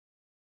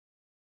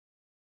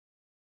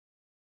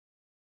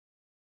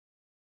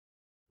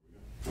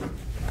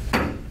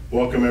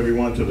Welcome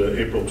everyone to the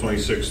April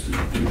 26,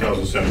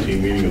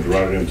 2017 meeting of the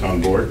Rotterdam Town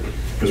Board.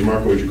 Ms.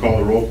 Marco, would you call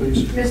the roll,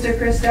 please? Mr.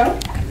 Christo?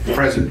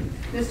 Present.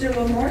 Mr.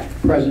 Lamore?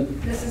 Present.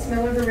 Mrs.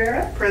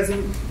 Miller-Rivera?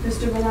 Present.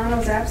 Mr.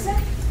 Volano is absent.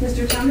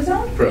 Mr.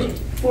 Tomazone? Present.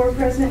 4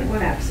 present,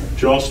 1 absent.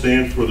 Would you all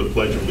stand for the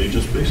Pledge of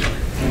Allegiance, please? Yeah,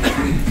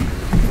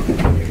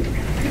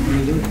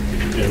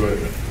 go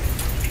ahead.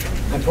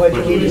 I pledge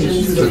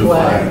allegiance to the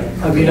flag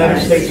of the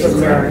United States of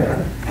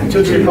America and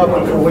to the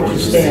republic for which it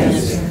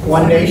stands,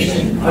 one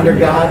nation, under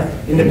God,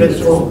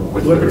 indivisible,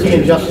 with liberty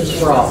and justice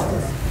for all.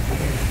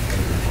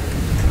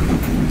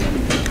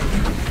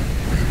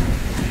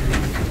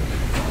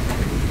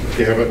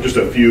 Okay, I have just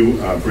a few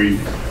brief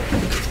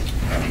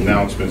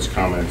announcements,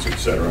 comments,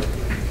 etc.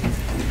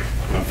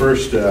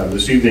 First,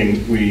 this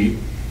evening we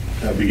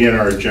began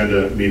our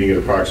agenda meeting at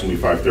approximately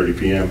 5:30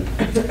 p.m.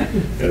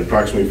 At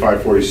approximately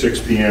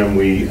 5:46 p.m.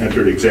 we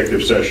entered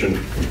executive session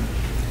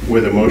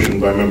with a motion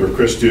by member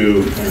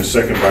Christou and a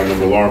second by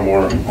member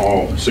Larmore,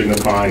 all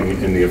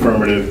signifying in the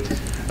affirmative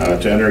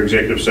to enter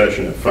executive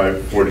session at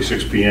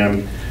 5:46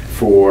 p.m.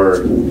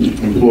 for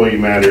employee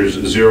matters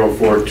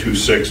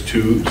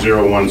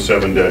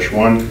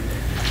 04262017-1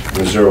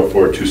 and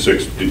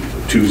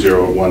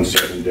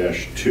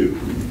 04262017-2.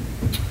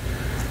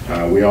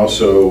 We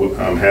also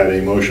had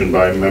a motion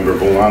by member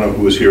Volano,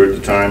 who was here at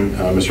the time.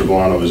 Mr.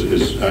 Volano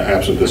is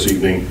absent this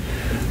evening.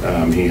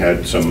 He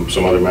had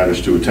some other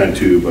matters to attend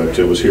to, but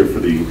was here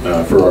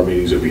for our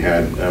meetings that we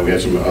had. We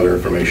had some other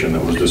information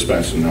that was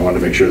dispensed, and I wanted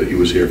to make sure that he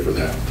was here for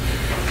that.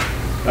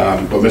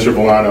 But Mr.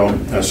 Volano,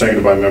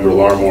 seconded by member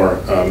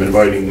Larmore,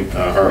 inviting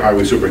our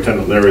Highway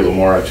Superintendent Larry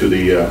Lamora to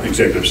the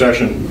executive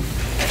session.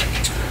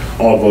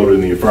 All voted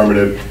in the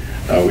affirmative.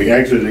 We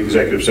exited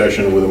executive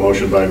session with a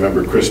motion by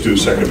member Christou,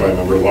 seconded by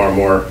member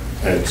Larmore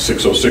at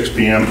 6:06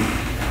 p.m.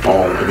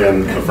 All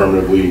again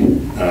affirmatively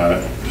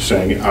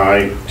saying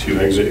aye to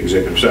exit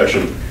executive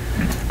session.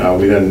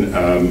 We then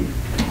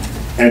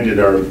ended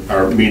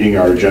our meeting,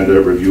 our agenda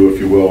review, if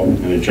you will,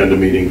 an agenda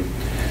meeting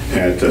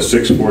at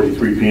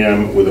 6:43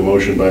 p.m. with a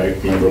motion by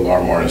member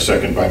Larmore and a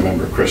second by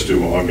member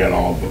Christou. Again,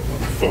 all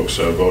folks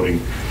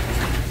voting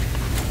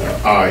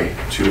aye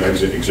to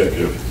exit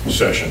executive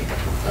session.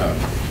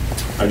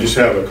 I just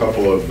have a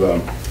couple of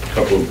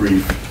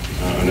brief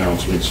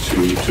announcements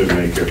to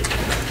make.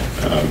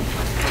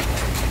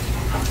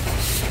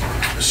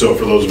 So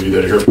for those of you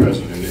that are here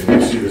present, and you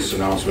see this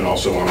announcement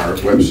also on our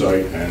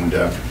website, and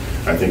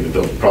I think that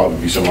there'll probably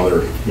be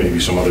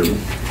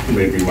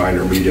maybe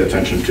minor media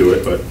attention to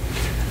it, but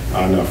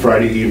on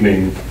Friday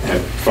evening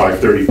at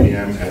 5:30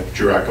 p.m. at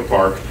Juraca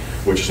Park,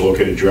 which is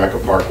located Juraca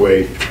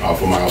Parkway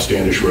off of Miles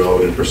Standish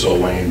Road and Purcell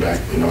Lane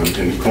back in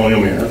Colonial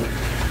Manor,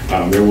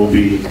 there will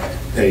be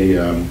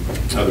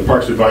the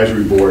Parks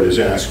Advisory Board is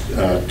asked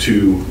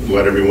to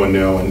let everyone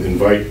know and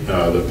invite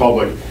the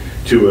public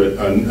to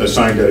a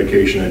sign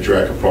dedication at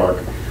Juraca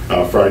Park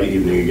Friday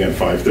evening, again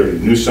 5:30. The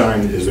new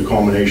sign is the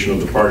culmination of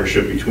the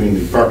partnership between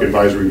the Park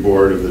Advisory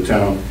Board of the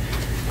town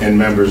and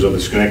members of the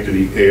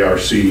Schenectady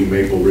ARC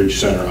Maple Ridge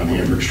Center on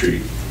Hamburg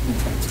Street.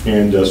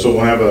 And so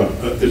we'll have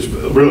it's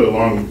really a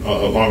long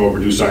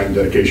overdue sign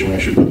dedication. We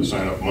actually put the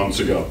sign up months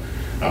ago,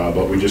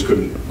 but we just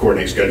couldn't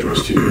coordinate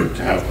schedules to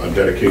have a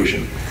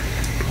dedication.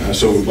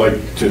 So we'd like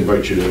to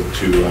invite you to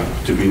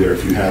be there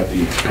if you have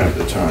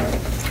the time.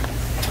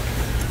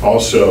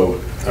 Also,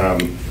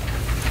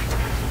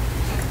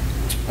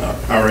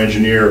 our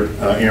engineer,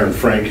 Aaron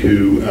Frank,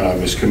 who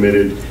is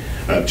committed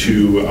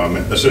to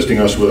assisting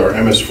us with our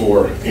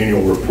MS4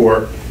 annual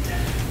report.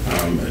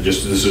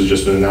 This is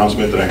just an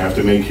announcement that I have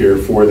to make here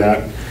for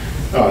that.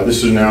 This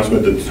is an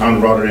announcement that the Town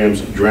of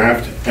Rotterdam's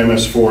draft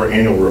MS4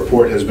 annual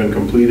report has been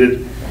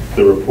completed.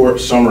 The report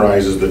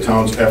summarizes the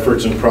town's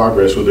efforts and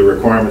progress with the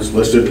requirements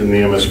listed in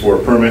the MS4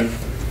 permit.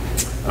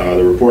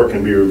 The report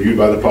can be reviewed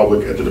by the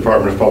public at the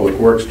Department of Public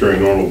Works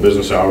during normal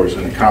business hours,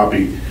 and a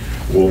copy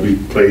will be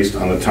placed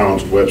on the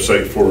town's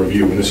website for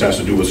review. And this has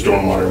to do with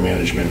stormwater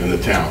management in the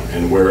town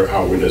and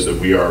how it is that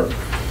we are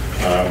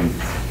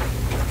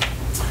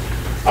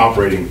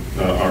operating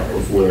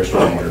with our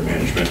stormwater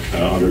management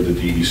under the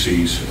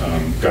DEC's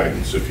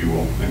guidance, if you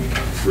will, and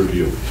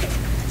review.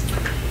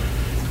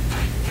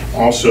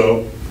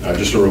 Also,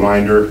 just a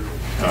reminder,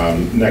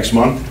 next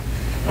month,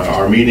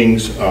 our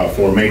meetings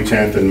for May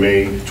 10th and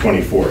May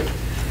 24th.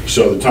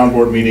 So the town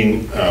board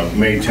meeting,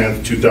 May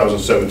 10th,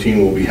 2017,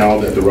 will be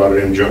held at the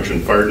Rotterdam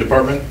Junction Fire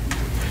Department.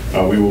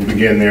 We will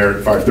begin there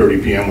at 5:30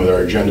 p.m. with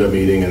our agenda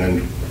meeting, and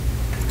then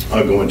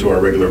go into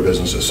our regular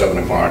business at 7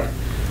 o'clock.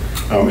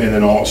 And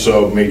then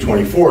also May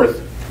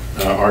 24th,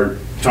 our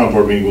town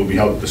board meeting will be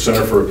held at the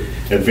Center for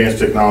Advanced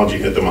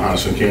Technology at the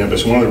Mahonison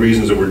campus. One of the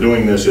reasons that we're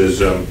doing this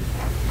is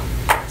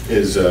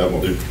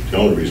well, the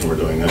only reason we're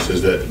doing this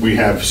is that we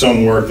have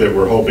some work that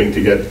we're hoping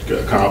to get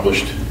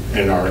accomplished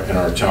in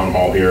our town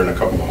hall here, in a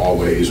couple of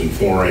hallways and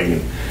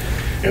flooring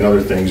and other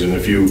things. And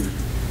if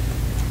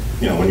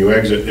when you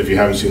exit, if you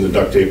haven't seen the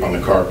duct tape on the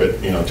carpet,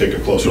 take a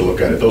closer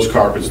look at it. Those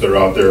carpets that are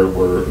out there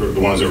were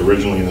the ones that were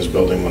originally in this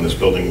building when this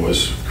building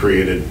was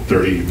created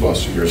 30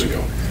 plus years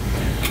ago.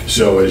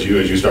 So as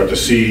you start to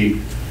see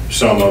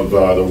some of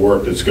the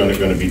work that's going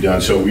to be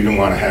done. So we didn't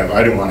want to have,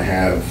 I didn't want to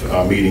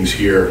have meetings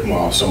here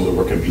while some of the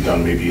work can be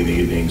done maybe in the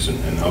evenings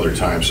and other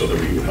times, so that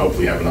we would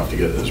hopefully have enough to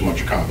get as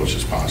much accomplished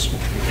as possible.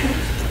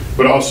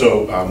 But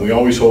also, we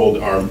always hold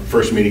our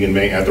first meeting in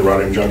May at the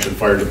Rotterdam Junction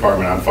Fire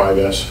Department on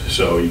 5S,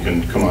 so you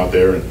can come out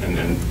there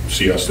and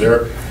see us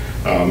there.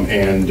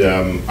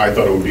 I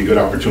thought it would be a good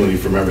opportunity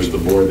for members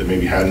of the board that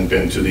maybe hadn't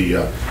been to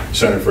the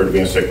Center for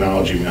Advanced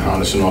Technology in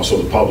Manhattan, and also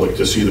the public,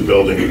 to see the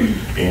building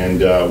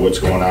and what's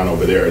going on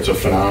over there. It's a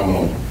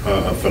phenomenal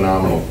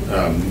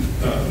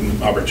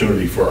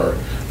opportunity for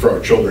our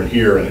children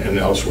here and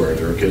elsewhere.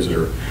 There are kids that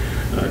are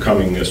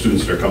coming,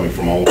 students that are coming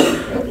from all over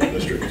the capital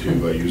district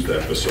to use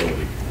that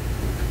facility.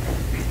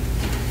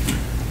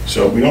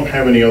 So we don't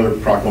have any other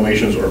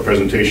proclamations or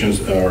presentations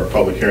or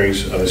public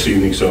hearings this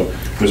evening. So,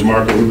 Ms.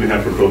 Marco, who do we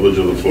have for privilege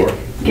of the floor?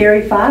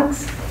 Gary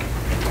Fox.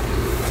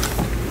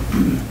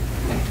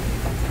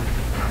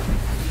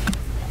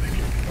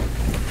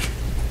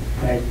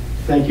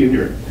 Thank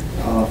you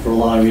for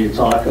allowing me to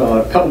talk.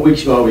 A couple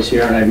weeks ago I was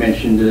here and I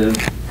mentioned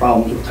the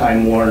problems with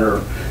Time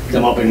Warner,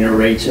 them upping their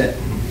rates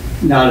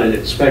now that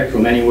it's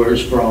Spectrum anywhere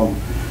from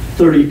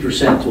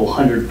 30% to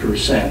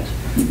 100%.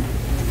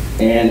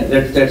 And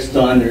that's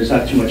done. There's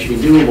not too much you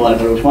can do about it,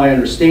 but it was my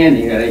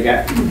understanding that I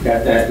got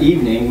that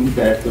evening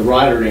that the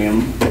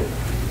Rotterdam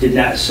did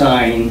not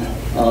sign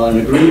an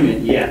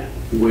agreement yet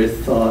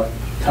with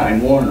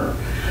Time Warner.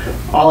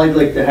 All I'd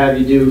like to have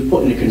you do is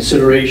put into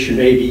consideration,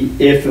 maybe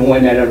if and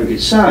when that ever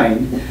gets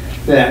signed,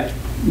 that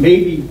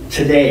maybe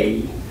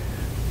today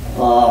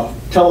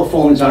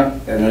telephones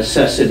aren't a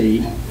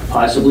necessity,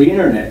 possibly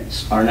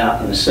internets are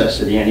not a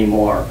necessity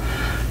anymore.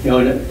 You know,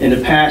 in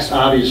the past,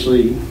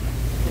 obviously,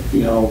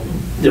 you know,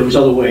 there was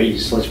other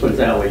ways, let's put it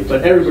that way,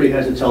 but everybody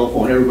has a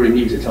telephone, everybody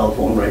needs a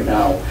telephone right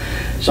now.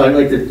 So I'd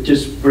like to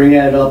just bring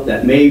that up,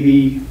 that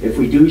maybe if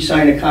we do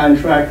sign a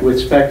contract with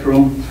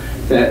Spectrum,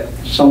 that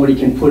somebody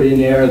can put in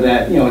there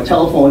that, you know, a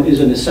telephone is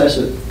a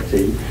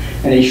necessity,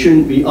 and they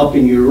shouldn't be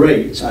upping your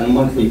rates on a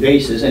monthly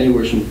basis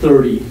anywhere from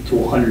 30 to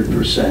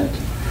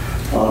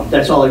 100%.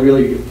 That's all I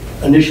really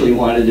initially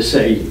wanted to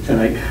say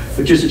tonight,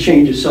 but just to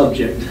change the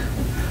subject.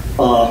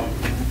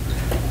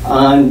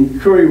 On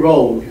Curry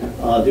Road,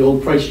 the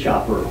old Price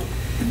Chopper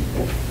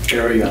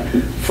area,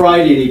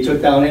 Friday they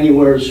took down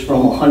anywhere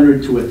from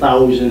 100 to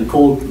 1,000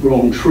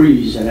 full-grown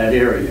trees in that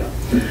area.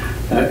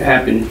 That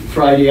happened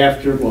Friday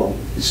after, well,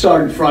 it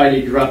started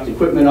Friday, dropped the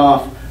equipment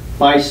off.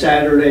 By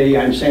Saturday,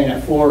 I'm saying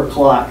at 4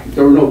 o'clock,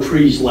 there were no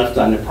trees left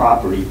on the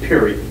property,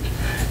 period.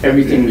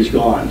 Everything was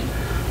gone.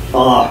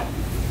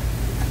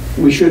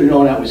 We should have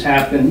known that was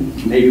happening.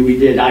 Maybe we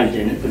did, I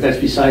didn't, but that's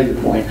beside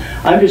the point.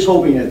 I'm just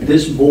hoping that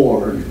this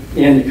board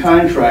and the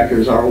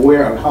contractors are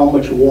aware of how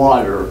much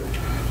water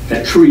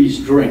that trees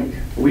drink.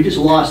 We just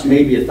lost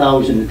maybe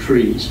 1,000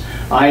 trees.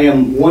 I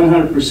am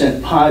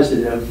 100%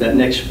 positive that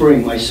next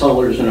spring my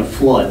cellar's in a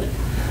flood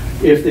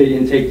if they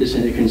didn't take this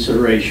into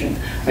consideration.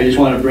 I just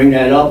want to bring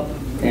that up,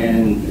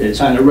 and it's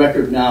on the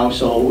record now,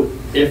 so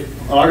if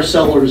our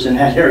cellars in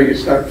that area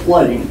start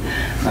flooding,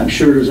 I'm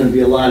sure there's going to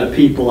be a lot of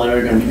people that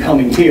are going to be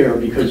coming here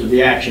because of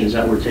the actions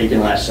that were taken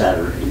last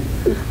Saturday.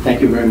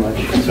 Thank you very much.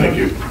 Thank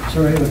you.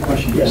 Sir, I have a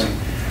question. Yes.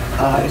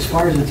 As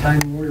far as the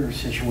Time Warner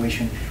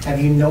situation, have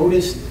you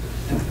noticed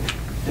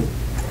the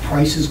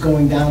prices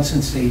going down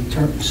since they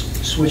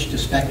switched to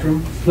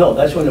Spectrum? No,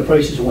 that's when the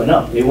prices went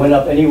up. They went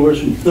up anywhere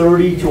from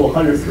 30 to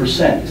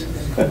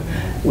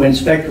 100% when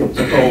Spectrum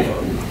took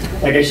over.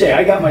 Like I say,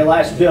 I got my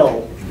last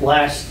bill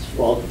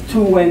well,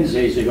 2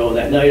 Wednesdays ago,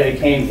 that night I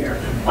came here.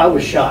 I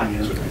was shocked.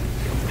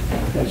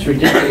 It's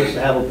ridiculous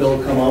to have a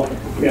bill come up,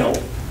 you know,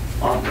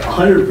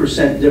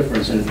 100%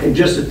 difference in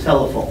just a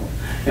telephone.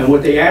 And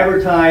what they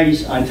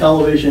advertise on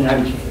television,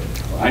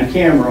 on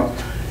camera,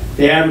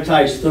 they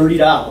advertise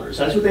 $30.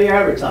 That's what they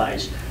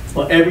advertise.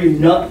 But every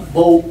nut,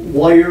 bolt,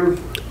 wire,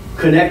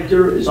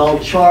 connector is all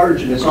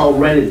charged and it's all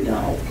rented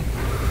now.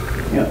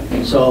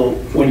 Yeah. So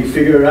when you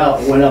figure it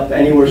out, it went up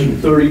anywhere from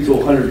 30 to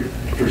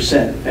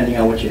 100%, depending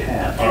on what you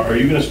have. Are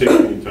you going to stay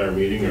for the entire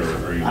meeting, or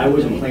are you? I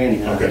wasn't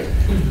planning on it.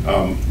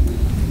 Okay.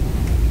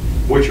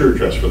 What's your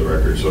address for the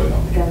record, so I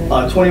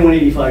know?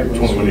 2185.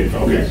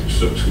 2185. Okay. Yes.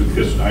 So,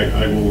 because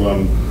I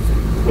will,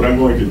 what I'm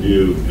going to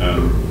do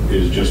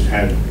is just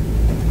have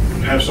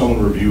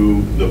someone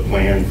review the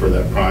plan for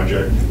that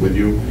project with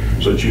you,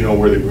 so that you know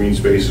where the green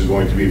space is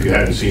going to be if you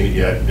hadn't seen it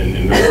yet,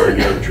 and know where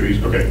any other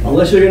trees. Okay.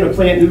 Unless you're going to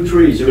plant new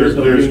trees, there's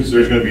going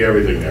to be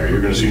everything there.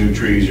 You're going to see new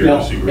trees. You're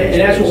going to see green space.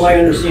 And that's what my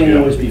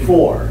understanding was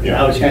before.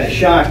 Yeah. I was kind of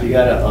shocked. You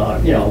got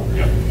a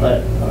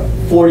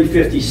 40,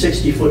 50,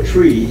 60-foot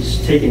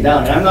trees taken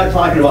down. And I'm not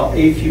talking about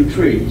a few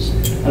trees.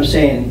 I'm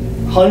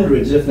saying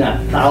hundreds, if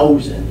not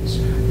thousands.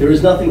 There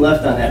is nothing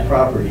left on that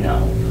property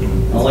now,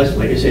 unless,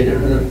 like I say, they're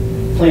going to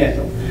plant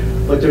them.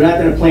 But they're not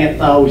going to plant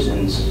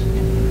thousands,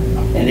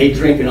 and they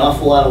drink an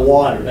awful lot of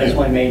water. That's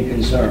my main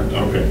concern.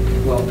 Okay.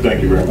 Well,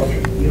 thank you very much.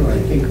 You know, I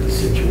think the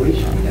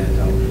situation in that,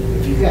 though,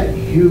 if you've got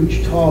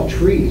huge, tall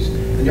trees,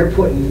 and they're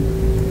putting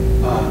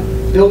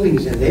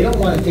buildings in, they don't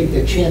want to take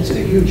the chance of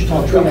a huge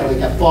tall tree like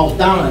that falls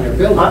down on their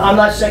building. I'm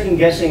not second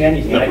guessing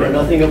anything, I know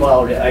nothing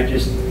about it, I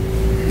just,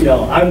 you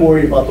know, I'm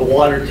worried about the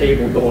water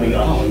table going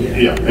up. Oh, yeah.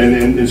 Yeah,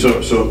 and so,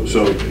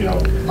 you know,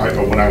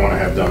 what I want to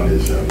have done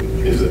is that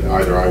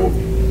either I will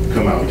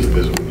come out to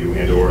visit with you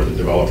and/or the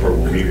developer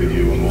will meet with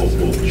you and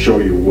we'll show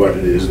you what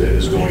it is that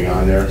is going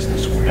on there,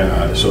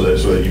 so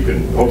that you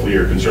can, hopefully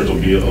your concerns will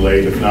be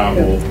allayed. If not,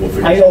 we'll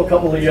figure. I know a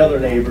couple of the other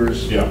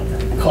neighbors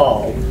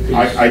called.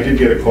 I did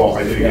get a call.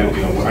 I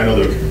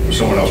know that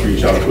someone else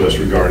reached out to us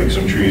regarding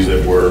some trees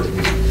that were,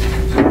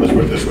 let's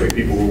put it this way,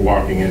 people were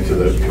walking into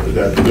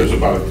there's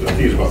about, I think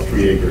it's about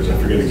 3 acres, I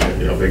forget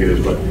exactly how big it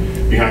is, but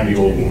behind the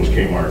old one was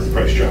Kmart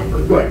Price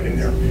Chopper back in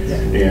there.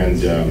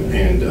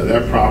 And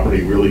that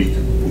property really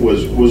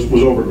was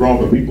overgrown,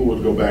 but people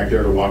would go back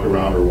there to walk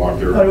around or walk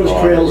their dog. There was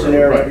trails in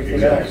there, right,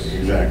 everything else.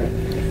 Exactly.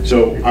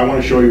 So I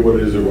want to show you what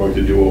it is they're going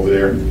to do over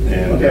there,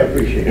 and, I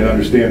appreciate and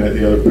understand that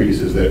the other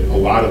piece is that a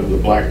lot of the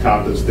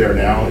blacktop that's there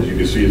now, as you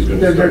can see, is going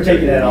to They're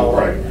taking that all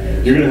right.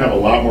 You're going to have a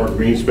lot more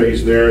green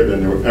space there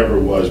than there ever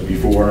was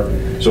before.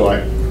 So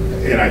I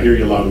hear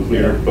you loud and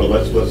clear, but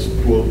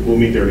we'll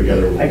meet there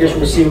together. I guess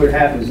we'll see what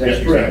happens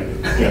next spring.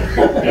 Yeah.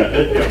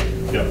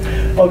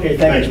 Okay,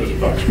 Thanks, thank you. Mr.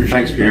 Fox. Appreciate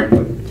Thanks it. for your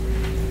input.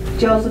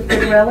 Joseph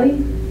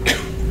Fitarelli.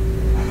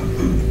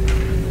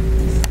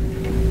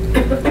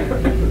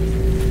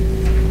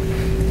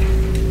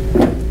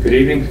 Good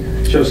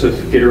evening, Joseph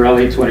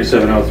Fitarelli,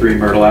 2703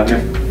 Myrtle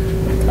Avenue.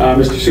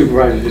 Mr.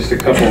 Supervisor, just a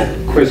couple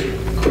quick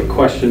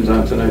questions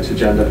on tonight's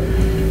agenda.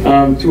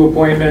 2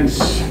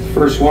 appointments.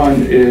 First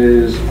one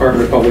is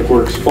Department of Public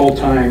Works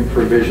full-time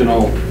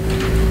provisional.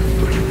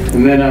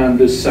 And then on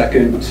this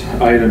second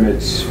item,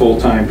 it's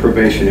full-time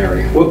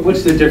probationary.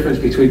 What's the difference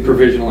between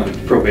provisional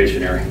and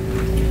probationary?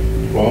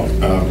 Well,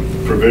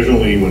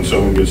 provisionally, when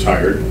someone gets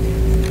hired,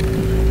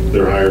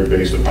 they're hired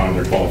based upon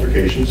their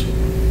qualifications,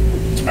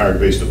 hired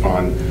based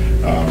upon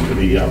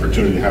the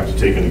opportunity to have to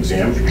take an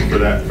exam for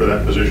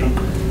that position.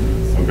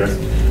 Okay,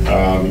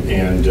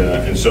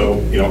 and so,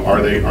 you know,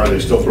 are they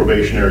still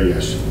probationary?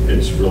 Yes,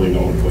 it's really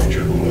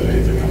nomenclature more than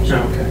anything else.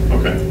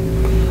 Okay.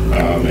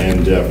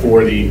 And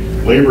for the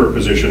laborer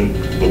position,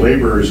 the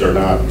laborers are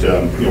not,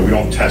 you know, we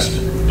don't test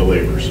the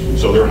laborers,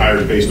 so they're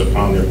hired based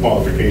upon their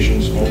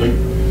qualifications only.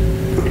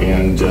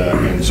 And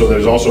so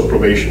there's also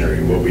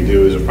probationary. What we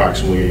do is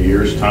approximately a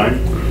year's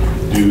time,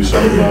 do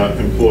some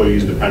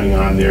employees, depending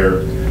on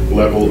their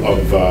level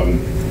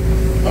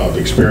of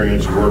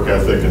experience, work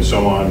ethic, and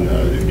so on,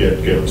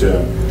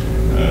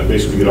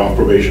 basically get off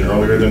probation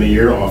earlier than a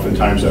year.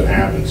 Oftentimes that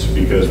happens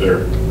because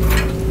they're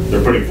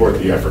putting forth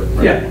the effort.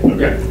 Right? Yeah.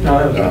 Okay.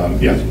 No,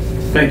 yes.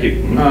 Thank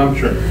you.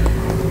 Sure.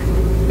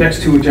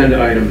 Next 2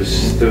 agenda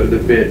items,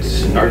 the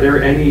bids. Are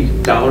there any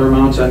dollar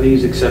amounts on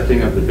these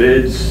accepting of the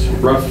bids?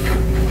 Rough?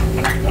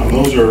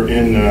 Those are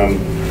in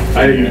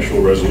the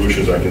actual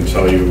resolutions, I can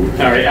tell you.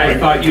 All right, I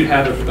thought you'd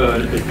have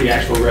the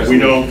actual resolution. We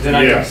don't, then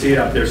I can see it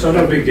up there, so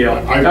no big deal.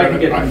 I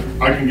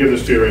can give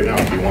this to you right now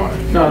if you want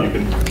it. No. You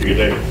can take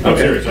it. I'm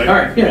Okay. serious. All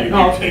right, yeah.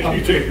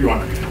 You take it if you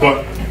want.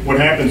 But what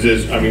happens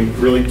is, I mean,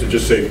 really, to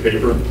just save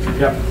paper,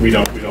 Yep. we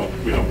don't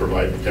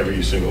provide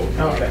every single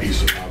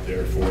piece out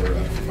there for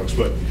folks.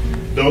 But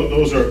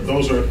those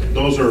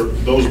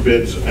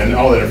bids and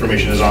all that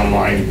information is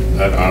online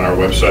on our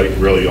website.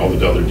 Really, all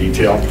the other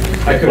detail.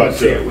 I couldn't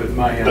see it with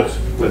my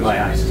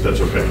eyes. That's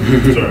okay.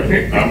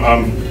 Sorry,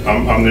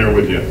 I'm there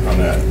with you on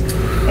that.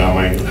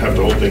 I have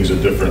to hold things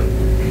at different,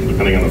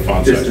 depending on the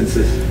font size.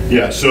 Distances.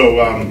 Yeah. So.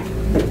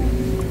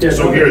 Yeah,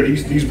 So here,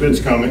 these bids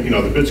come in, you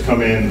know, the bids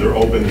come in, they're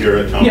open here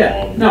at Town Hall.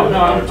 Yeah, no,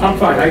 I'm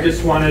fine. I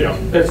just wanted,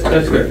 that's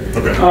good.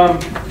 Okay.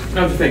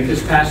 Another thing,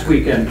 this past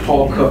weekend,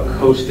 Paul Cook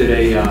hosted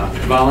a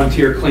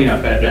volunteer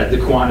cleanup at the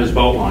Kiwanis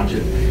boat launch.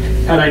 And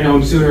had I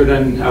known sooner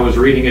than I was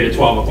reading it at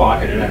 12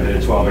 o'clock and it ended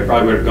at 12, I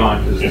probably would have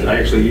gone because I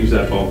actually used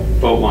that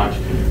boat launch.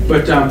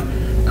 But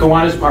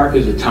Kiwanis Park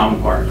is a town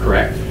park,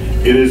 correct?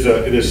 It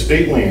is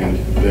state land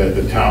that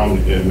the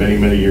town,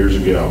 many years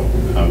ago,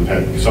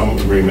 had some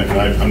agreement,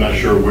 and I'm not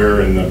sure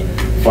where in the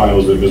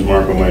files that Ms.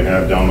 Marco might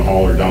have down the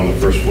hall or down the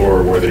first floor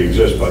or where they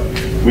exist, but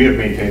we have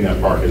maintained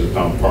that park as a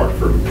town park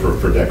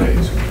for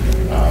decades.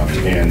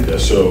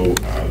 So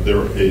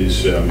there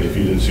is, if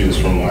you didn't see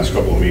this from the last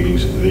couple of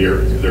meetings,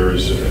 there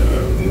is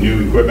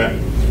new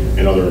equipment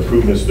and other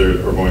improvements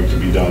that are going to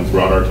be done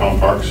throughout our town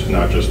parks,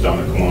 not just down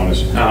at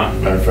Kiwanis.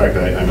 Matter of fact,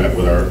 I met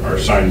with our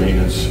sign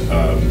maintenance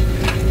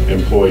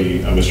employee,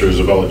 Mr.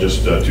 Isabella,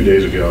 just 2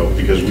 days ago,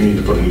 because we need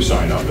to put a new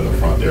sign up in the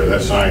front there.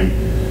 That sign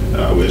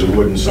was a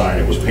wooden sign.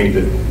 It was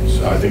painted,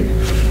 I think,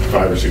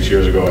 5 or 6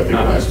 years ago, I think,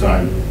 last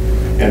time.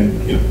 And,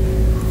 you know,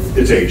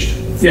 it's aged.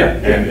 Yeah.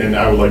 And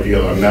I would like to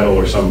get a metal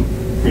or some,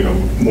 you know,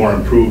 more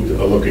improved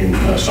looking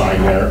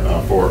sign there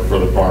for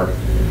the park.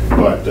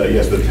 But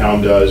yes, the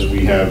town does.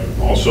 We have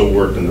also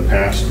worked in the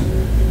past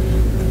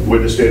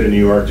with the state of New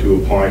York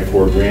to apply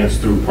for grants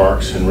through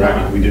Parks and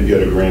Rec. We did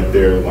get a grant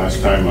there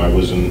last time I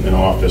was in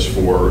office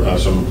for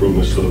some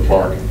improvements to the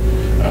park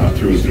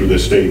through the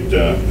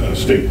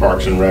state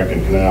Parks and Rec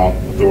and Canal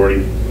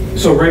Authority.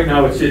 So right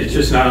now, it's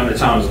just not on the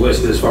town's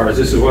list as far as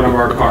this is one of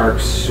our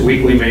parks,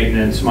 weekly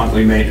maintenance,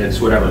 monthly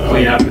maintenance, whatever,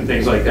 cleanup and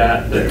things like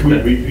that?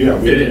 Yeah,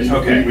 It is,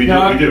 okay. We do.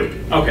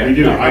 Okay. We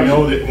do. No, I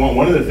know that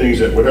one of the things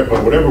that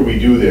whatever we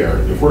do there,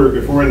 if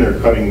we're in there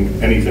cutting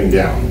anything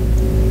down,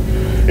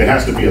 it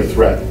has to be a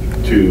threat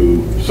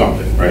to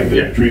something, right?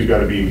 Yeah. The tree's got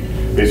to be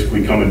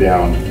basically coming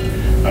down,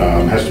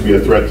 has to be a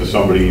threat to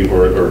somebody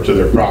or to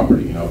their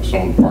property, you know, if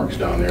someone parks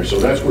down there. So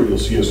that's where you'll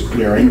see us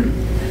clearing.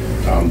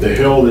 The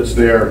hill that's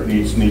there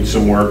needs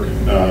some work.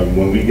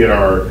 When we get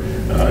our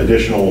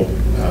additional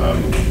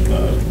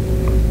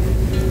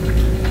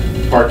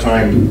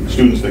part-time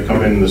students that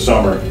come in the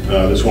summer,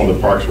 this is one of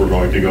the parks we're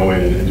going to go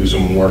in and do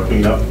some more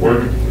cleanup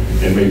work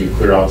and maybe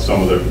clear out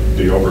some of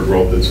the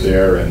overgrowth that's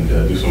there and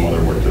do some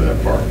other work to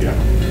that park, yeah.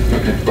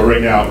 Okay. But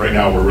right now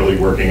we're really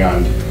working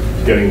on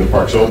getting the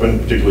parks open,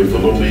 particularly for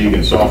Little League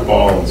and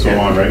softball and so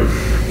on, right?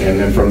 And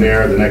then from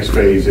there, the next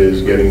phase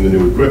is getting the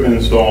new equipment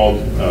installed,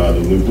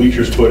 the new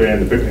bleachers put in,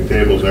 the picnic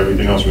tables and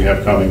everything else we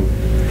have coming.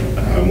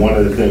 One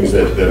of the things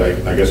that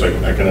I guess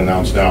I can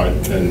announce now,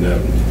 and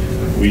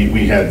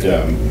we had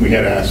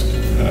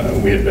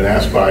been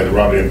asked by the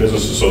Rotterdam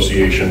Business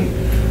Association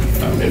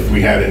if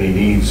we had any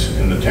needs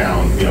in the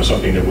town, you know,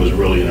 something that was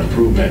really an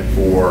improvement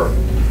for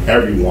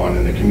everyone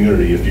in the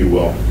community, if you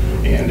will.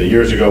 And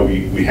years ago,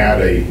 we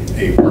had a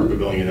park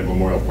pavilion at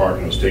Memorial Park,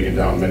 and it was taken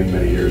down many,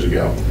 many years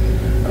ago.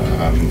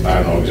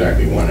 I don't know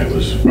exactly when. It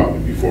was probably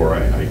before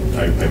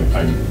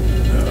I'm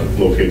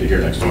located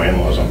here next to my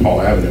in-laws on Paul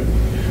Avenue.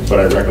 But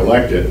I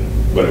recollect it,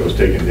 but it was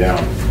taken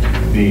down.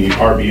 The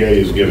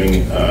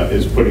RBA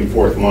is putting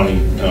forth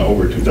money,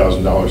 over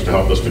 $2,000 to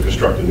help us to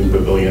construct a new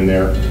pavilion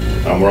there.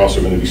 We're also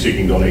going to be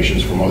seeking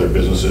donations from other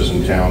businesses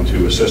in town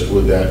to assist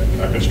with that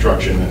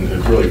construction and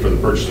really for the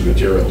purchase of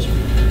materials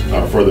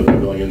for the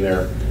pavilion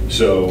there.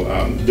 So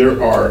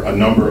there are a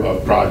number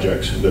of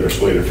projects that are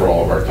slated for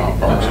all of our town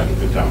parks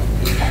in town.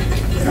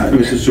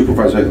 Mr.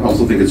 Supervisor, I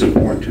also think it's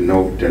important to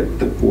note that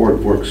the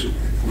board works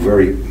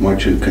very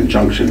much in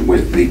conjunction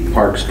with the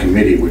Parks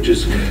Committee, which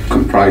is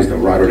comprised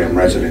of Rotterdam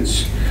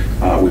residents,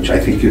 which I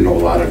think you know a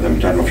lot of them. I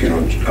don't know if you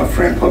know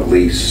Fran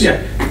Pugliese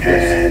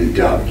and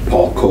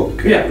Paul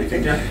Cook and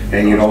everything. Yeah.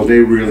 And you know, they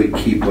really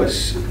keep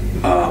us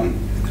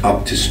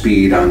up to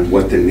speed on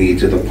what the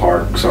needs of the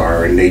parks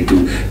are, and they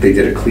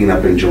did a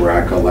cleanup in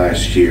Jaraca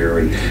last year,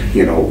 and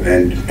you know,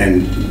 and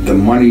the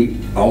money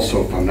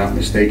also, if I'm not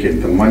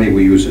mistaken, the money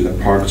we use in the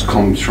parks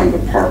comes from the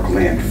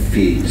parkland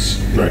fees.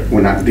 Right.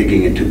 We're not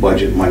digging into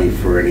budget money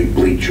for any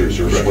bleachers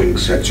or swing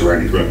sets or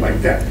anything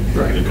like that.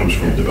 Right. It comes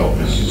from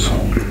development.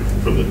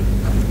 From the.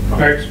 All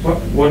right.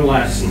 One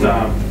last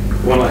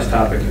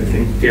topic. I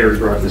think Gary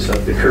brought this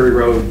up. The Curry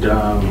Road,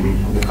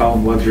 we'll call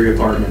them luxury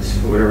apartments,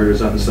 whatever it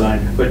is on the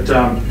sign. But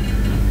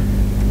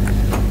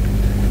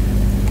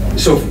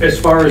so as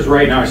far as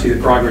right now, I see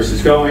the progress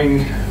is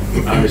going.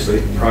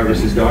 Obviously,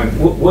 progress is going.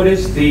 What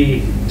is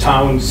the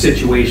town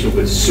situation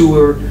with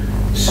sewer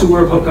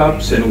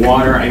hookups and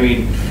water? I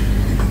mean,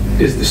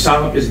 is the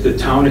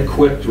town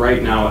equipped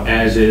right now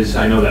as is?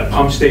 I know that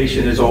pump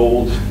station is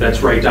old.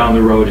 That's right down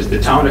the road. Is the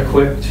town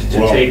equipped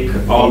to take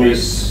all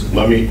this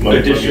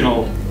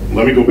additional?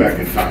 Let me go back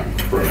in time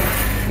for a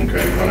minute.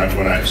 Okay,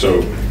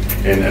 so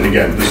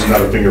again, this is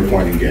not a finger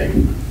pointing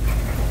game,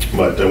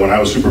 but when I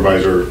was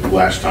supervisor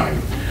last time,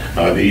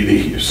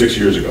 6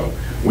 years ago,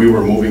 we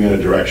were moving in a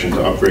direction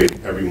to upgrade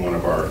every one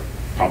of our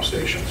pump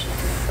stations.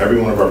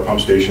 Every one of our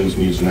pump stations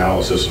needs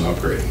analysis and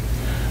upgrading.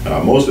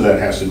 Most of that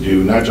has to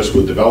do not just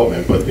with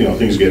development, but you know,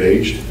 things get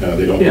aged.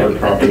 They don't work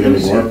properly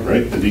anymore,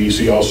 right? The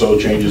DEC also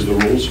changes the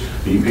rules.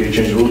 The EPA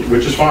changes the rules,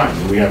 which is fine.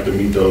 We have to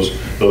meet those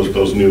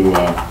new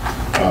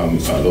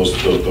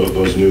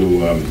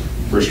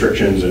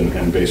restrictions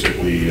and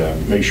basically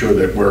make sure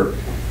that we're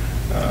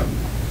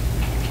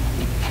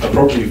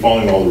appropriately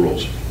following all the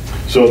rules.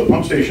 So the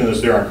pump station that's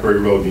there on Curry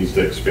Road needs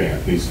to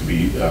expand, needs to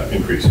be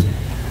increased.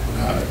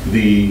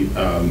 The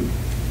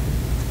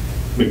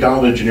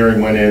McDonald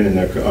Engineering went in, and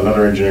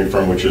another engineering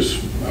firm, which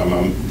is,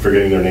 I'm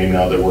forgetting their name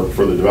now, that worked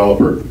for the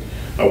developer,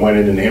 went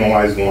in and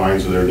analyzed the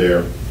lines that are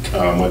there.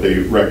 What they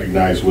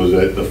recognized was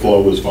that the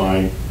flow was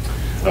fine,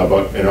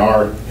 but in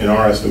our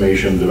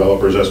estimation,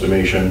 developer's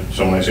estimation,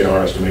 so when I say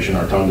our estimation,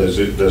 our town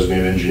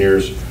designated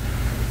engineers,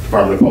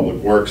 Department of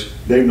Public Works,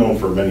 they've known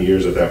for many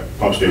years that that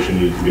pump station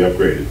needed to be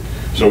upgraded.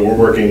 So we're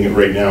working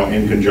right now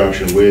in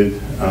conjunction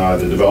with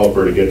the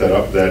developer to get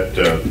that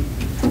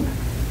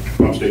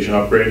pump station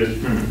upgraded.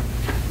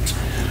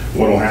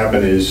 What will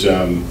happen is,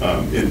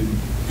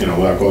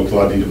 without going into a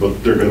lot of detail,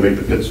 but they're going to make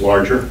the pits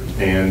larger,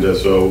 and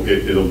so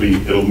it'll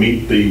meet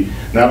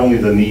not only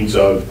the needs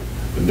of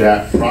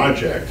that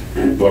project,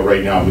 but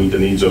right now meet the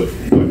needs of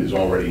what is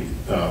already,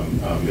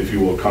 if you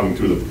will, coming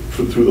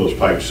through those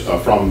pipes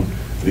from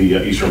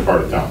the eastern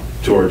part of town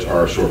towards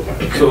our sewer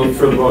plant. So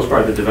for the most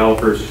part, the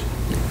developers.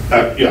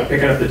 Yeah.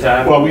 Picking up the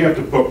tab? Well, we have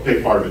to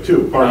pay part of it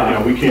too.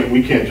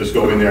 We can't just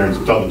go in there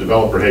and tell the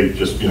developer, hey,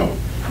 just,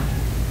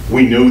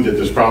 we knew that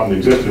this problem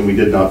existed and we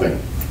did nothing.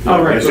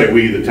 Oh, right. I say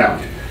we, the town.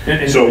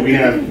 So we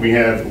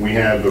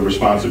have a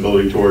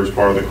responsibility towards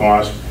part of the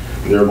cost.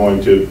 They're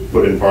going to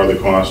put in part of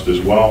the cost as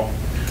well.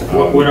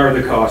 What are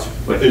the costs?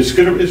 It's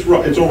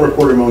over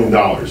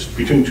 $250,000,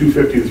 between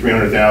 $250,000 to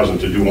 $300,000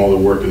 to do all the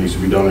work that needs to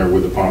be done there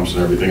with the pumps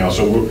and everything else.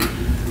 So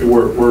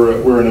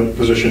we're in a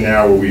position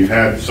now where we've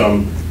had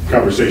some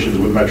conversations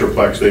with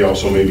Metroplex. They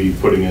also may be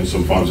putting in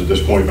some funds at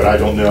this point, but I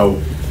don't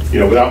know,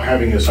 without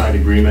having a signed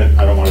agreement,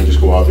 I don't want to just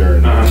go out there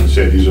and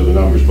say these are the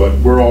numbers, but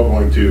we're all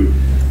going to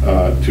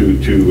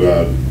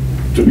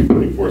be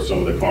putting forth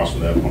some of the cost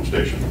of that pump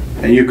station.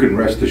 And you can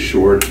rest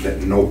assured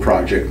that no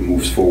project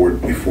moves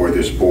forward before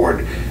this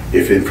board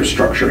if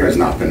infrastructure has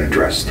not been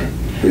addressed.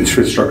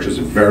 Infrastructure is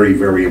very,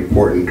 very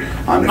important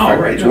on the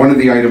fact. Right, it's one of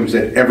the items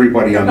that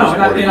everybody on this board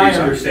agrees on. I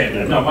understand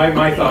that. No,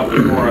 my thought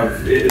was more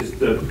of, is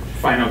the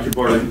financial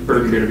burden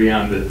going to be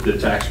on the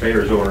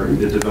taxpayers or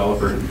the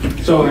developer?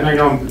 So, and I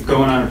know I'm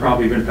going on and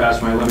probably been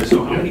past my limit,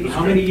 so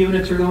how many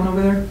units are going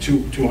over there?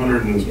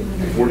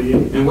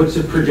 248. And what's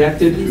the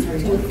projected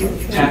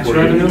tax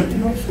revenue?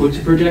 What's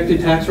the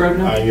projected tax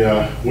revenue?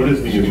 What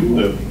is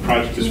the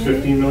project is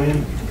 15 million?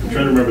 I'm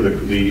trying to remember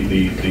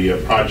the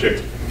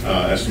project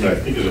estimate. I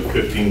think is a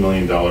 $15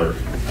 million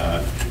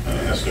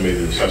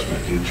estimated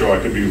assessment. And Joe, I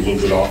could be a little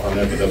bit off on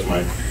that, but that's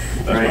my.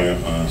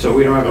 So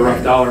we don't have a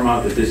rough dollar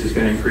amount that this is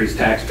going to increase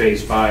tax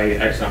base by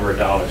X number of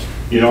dollars.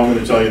 I'm going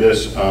to tell you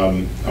this.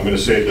 I'm going to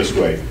say it this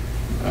way.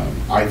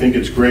 I think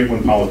it's great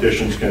when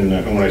politicians can,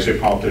 and when I say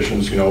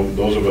politicians,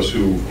 those of us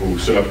who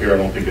sit up here, I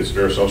don't think it's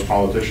fair ourselves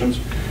politicians.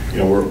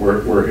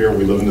 We're here,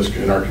 we live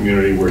in our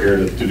community, we're here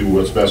to do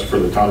what's best for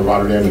the town of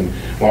Rotterdam, and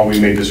while we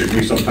may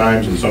disagree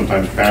sometimes, and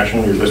sometimes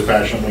passionately or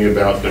dispassionately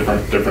about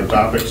different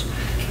topics,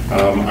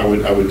 I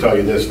would tell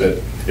you this,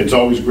 that it's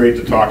always great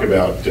to talk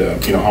about,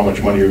 how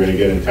much money you're going to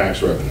get in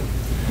tax revenue.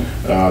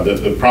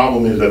 The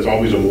problem is that's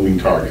always a moving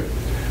target,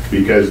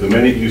 because the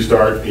minute you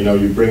start,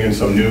 you bring in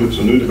some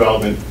new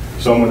development,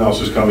 someone else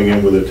is coming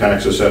in with a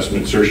tax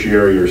assessment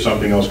certiorari or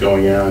something else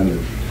going on, and,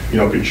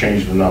 could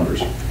change the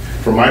numbers.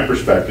 From my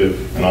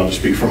perspective, and I'll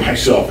just speak for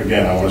myself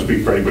again, I don't want to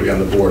speak for anybody on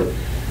the board,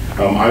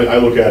 I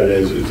look at it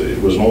as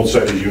it was an old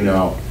site, as you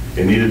know,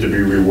 it needed to be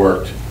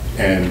reworked,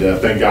 and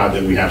thank God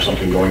that we have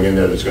something going in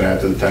there that's going to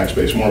add to the tax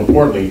base. More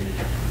importantly,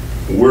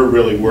 we're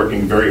really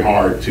working very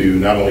hard to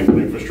not only put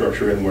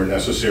infrastructure in where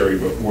necessary,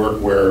 but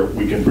work where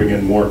we can bring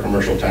in more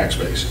commercial tax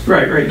base.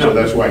 Right. So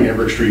that's why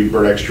Hamburg Street,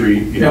 Burdick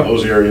Street,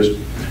 those areas.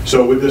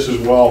 So with this as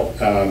well,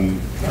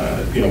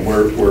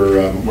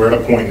 we're at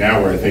a point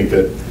now where I think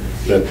that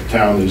the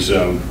town is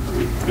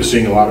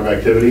seeing a lot of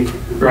activity.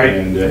 Right.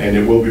 And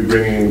it will be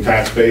bringing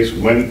tax base.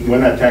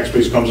 When that tax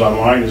base comes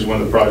online is when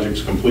the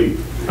project's complete.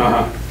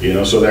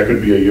 So that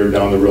could be a year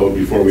down the road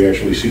before we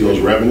actually see those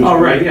revenues. Oh,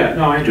 right, yeah,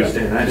 no, I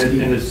understand that,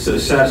 and it's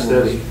assessed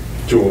as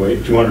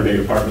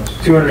 208 apartments.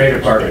 208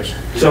 apartments.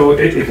 So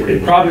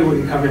it probably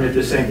wouldn't come in at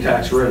the same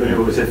tax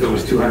revenue as if it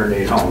was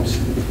 208 homes.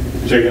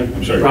 Say again,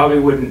 I'm sorry. Probably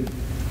wouldn't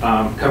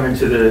come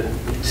into the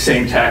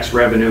same tax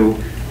revenue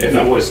if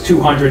it was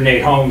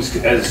 208 homes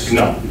as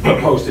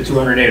opposed to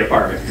 208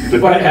 apartments.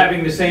 But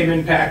having the same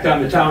impact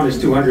on the town as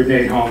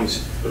 208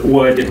 homes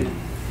would.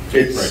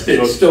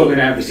 It's still going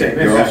to have the same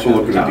impact. You're also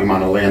looking at the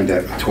amount of land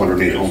that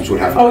 208 homes would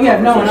have to cover.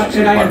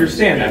 And I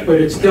understand that, but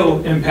it's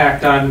still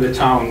impact on the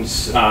town's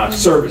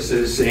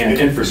services and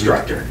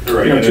infrastructure.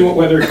 Right.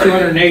 Whether it's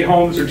 208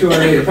 homes or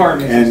 208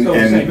 apartments, it's still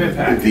the same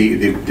impact.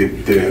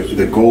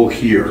 The goal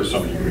here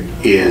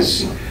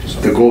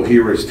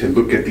is to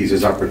look at these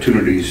as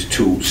opportunities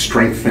to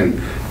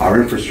strengthen our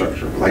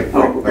infrastructure. Like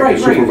the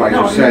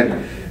supervisor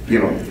said,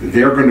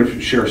 they're going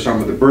to share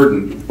some of the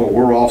burden, but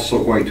we're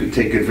also going to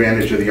take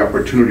advantage of the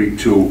opportunity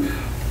to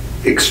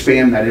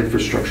expand that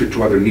infrastructure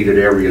to other needed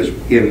areas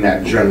in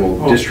that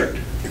general district.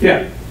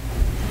 Yeah.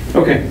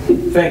 Okay.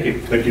 Thank you.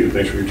 Thank you.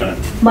 Thanks for your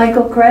time.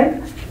 Michael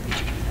Craig?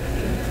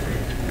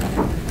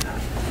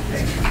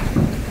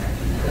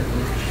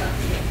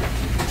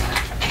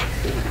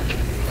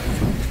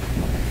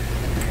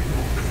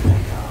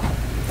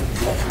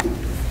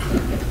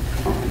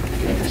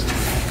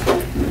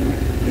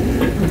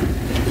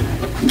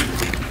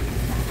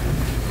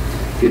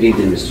 Good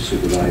evening, Mr.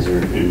 Supervisor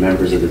and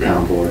members of the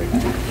town board.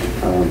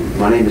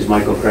 My name is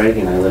Michael Craig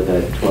and I live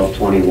at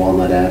 1220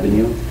 Walnut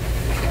Avenue.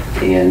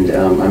 And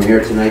I'm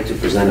here tonight to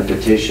present a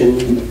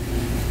petition,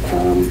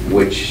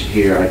 which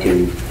here I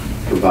can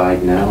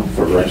provide now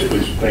for record.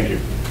 Please, thank you.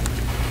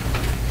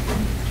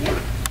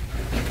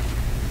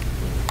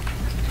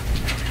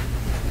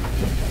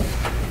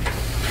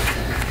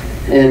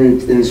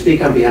 And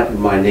speak on behalf of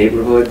my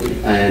neighborhood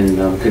and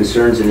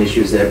concerns and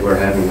issues that we're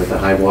having with the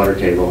high water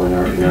table in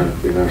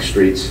our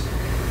streets.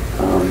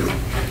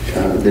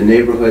 The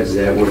neighborhoods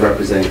that we're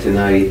representing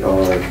tonight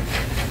are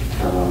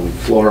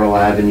Floral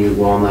Avenue,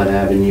 Walnut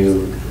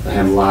Avenue,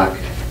 Hemlock,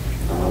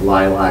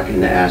 Lilac,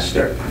 and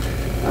Astor.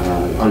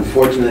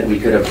 Unfortunately, we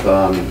could have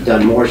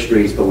done more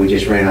streets, but we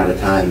just ran out of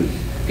time.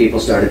 People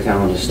started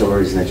telling us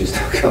stories, and it just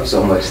took up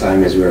so much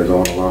time as we were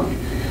going along.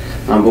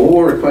 But what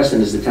we're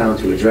requesting is the town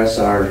to address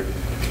our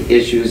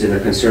issues and the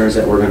concerns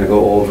that we're going to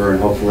go over and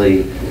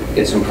hopefully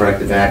get some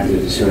corrective action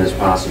as soon as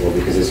possible,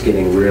 because it's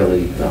getting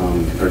really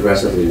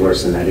progressively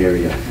worse in that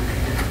area.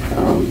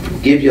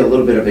 Give you a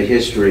little bit of a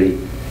history.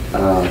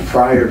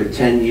 Prior to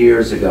 10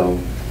 years ago,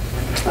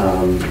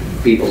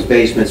 people's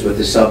basements with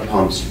the sub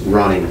pumps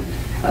running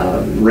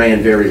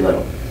ran very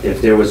little.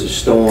 If there was a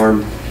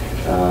storm,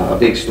 a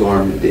big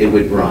storm, it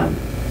would run.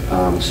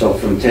 So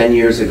from 10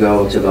 years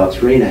ago to about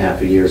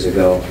 3.5 years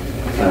ago,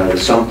 the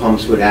sump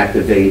pumps would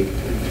activate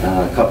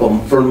a couple,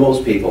 for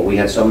most people. We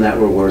had some that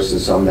were worse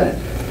and some that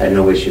had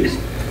no issues.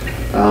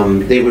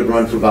 They would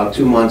run for about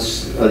 2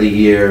 months of the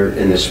year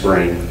in the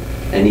spring,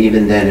 and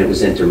even then it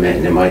was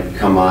intermittent. It might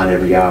come on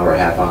every hour,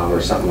 half hour,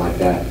 or something like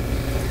that.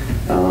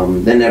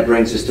 Then that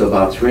brings us to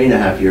about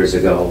 3.5 years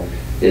ago,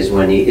 is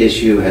when the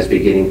issue has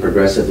been getting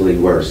progressively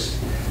worse.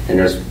 And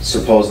there's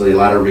supposedly a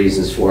lot of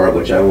reasons for it,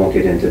 which I won't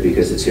get into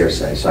because it's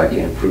hearsay, so I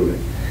can't prove it.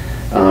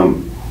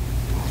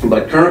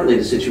 But currently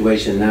the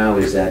situation now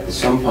is that the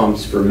sump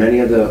pumps for many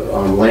of the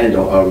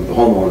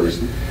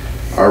homeowners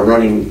are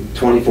running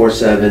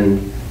 24/7,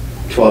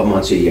 12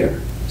 months a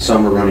year.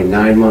 Some are running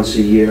 9 months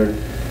a year.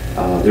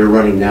 They're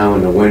running now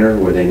in the winter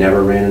where they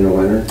never ran in the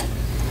winter.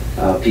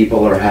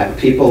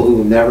 People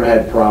who never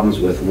had problems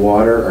with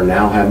water are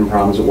now having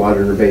problems with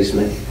water in their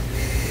basement.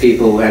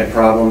 People who had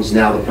problems,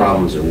 now the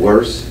problems are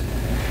worse.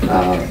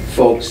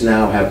 Folks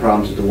now have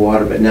problems with the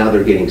water, but now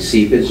they're getting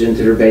seepage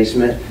into their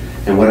basement.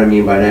 And what I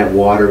mean by that,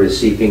 water is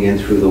seeping in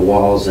through the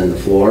walls and the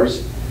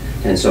floors.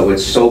 And so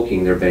it's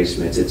soaking their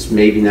basements. It's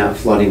maybe not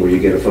flooding where you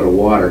get a foot of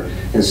water.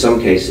 In some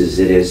cases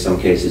it is, some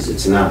cases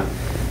it's not.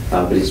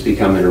 But it's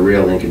becoming a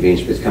real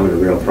inconvenience, it's becoming a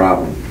real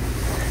problem.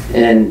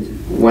 And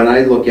when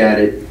I look at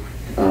it,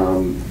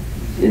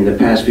 in the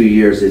past few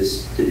years,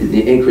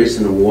 the increase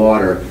in the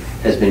water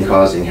has been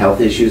causing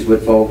health issues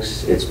with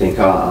folks. It's been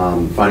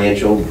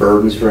financial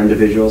burdens for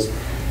individuals,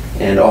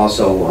 and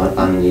also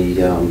on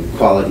the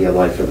quality of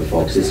life for the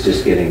folks. It's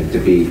just getting to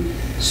be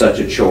such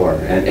a chore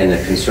and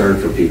a concern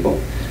for people.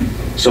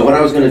 So what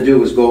I was going to do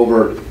was go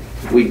over,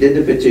 we did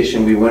the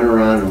petition, we went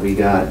around and we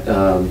got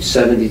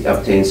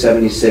obtained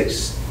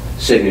 76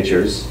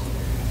 signatures,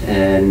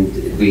 and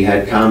we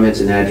had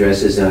comments and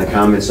addresses, and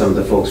comments some of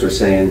the folks were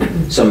saying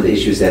some of the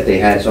issues that they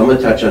had. So I'm going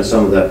to touch on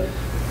some of the,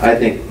 I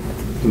think,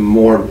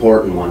 more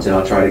important ones, and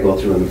I'll try to go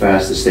through them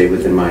fast to stay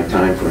within my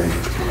time frame.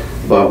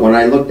 But when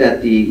I looked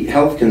at the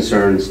health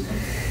concerns,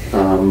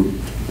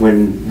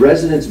 when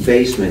residents'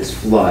 basements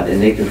flood,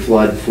 and they can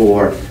flood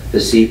for the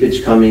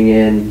seepage coming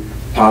in,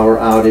 power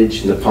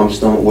outage, and the pumps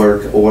don't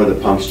work, or the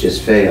pumps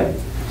just fail.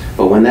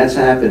 But when that's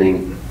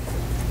happening,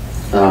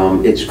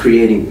 it's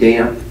creating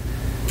damp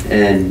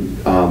and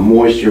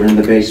moisture in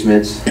the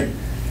basements.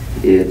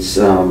 It's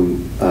a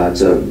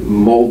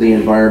moldy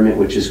environment,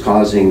 which is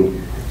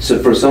causing, so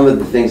for some of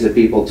the things that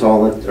people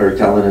are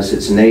telling us,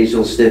 it's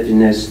nasal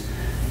stiffness,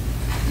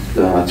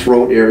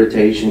 throat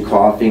irritation,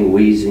 coughing,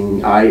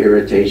 wheezing, eye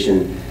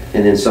irritation,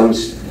 and in some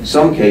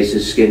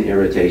cases, skin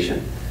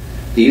irritation.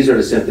 These are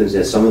the symptoms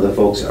that some of the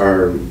folks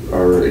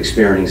are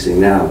experiencing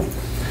now.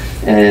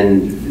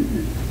 And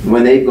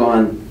when they've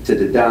gone to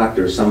the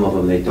doctor, some of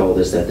them, they told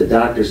us that the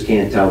doctors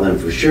can't tell them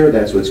for sure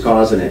that's what's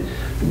causing it,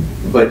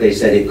 but they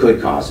said it could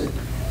cause it.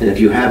 And if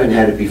you haven't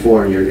had it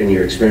before and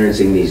you're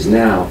experiencing these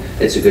now,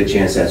 it's a good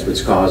chance that's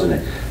what's causing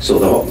it. So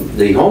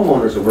the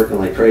homeowners are working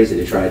like crazy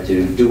to try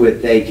to do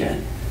what they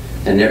can.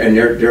 And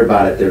they're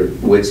about at their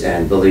wits'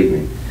 end, believe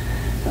me.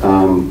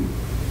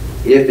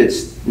 If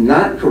it's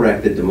not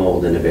corrected, the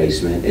mold in the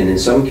basement, and in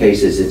some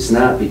cases it's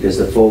not because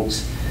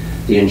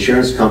the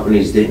insurance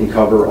companies didn't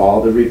cover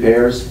all the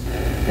repairs,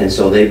 and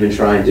so they've been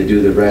trying to do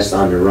the rest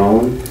on their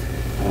own.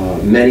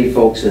 Many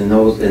folks in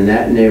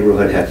that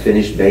neighborhood have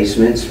finished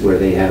basements where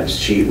they have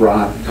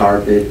sheetrock,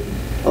 carpet,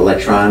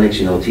 electronics,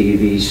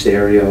 TVs,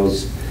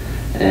 stereos,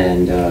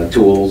 and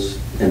tools,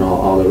 and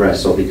all the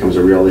rest, so it becomes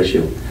a real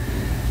issue.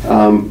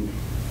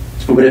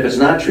 But if it's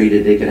not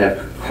treated, they could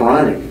have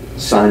chronic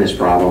sinus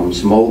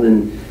problems,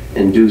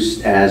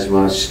 mold-induced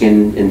asthma,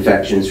 skin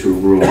infections through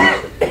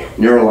rheums,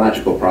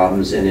 neurological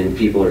problems, and then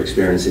people are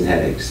experiencing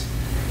headaches.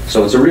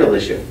 So it's a real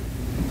issue.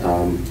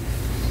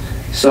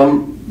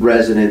 Some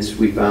residents,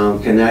 we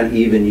found, cannot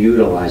even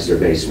utilize their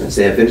basements.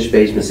 They have finished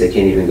basements, they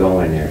can't even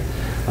go in there.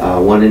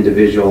 One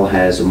individual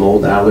has a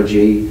mold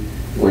allergy.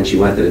 When she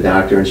went to the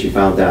doctor and she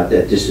found out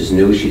that this is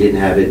new, she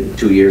didn't have it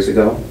 2 years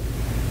ago.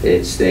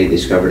 They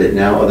discovered it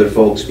now. Other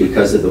folks,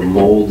 because of the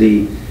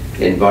moldy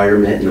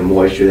environment and the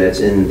moisture that's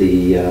in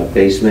the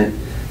basement,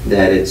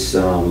 that it's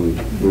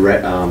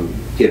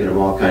giving them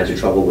all kinds of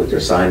trouble with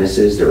their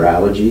sinuses, their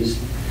allergies.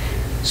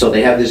 So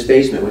they have this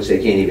basement which they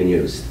can't even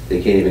use.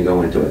 They can't even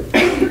go into it.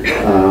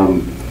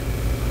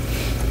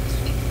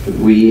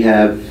 We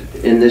have,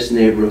 in this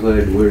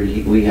neighborhood,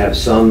 we have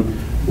some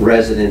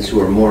residents who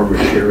are more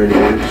mature in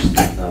age.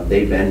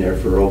 They've been there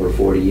for over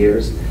 40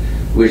 years.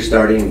 We're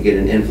starting to get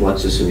an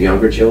influx of some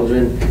younger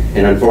children,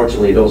 and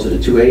unfortunately those are the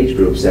two age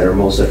groups that are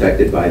most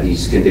affected by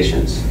these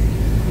conditions.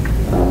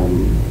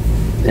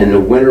 In the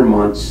winter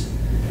months,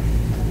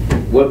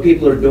 what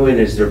people are doing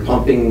is they're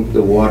pumping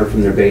the water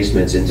from their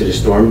basements into the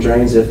storm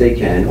drains if they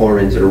can, or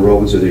into the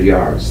roads or their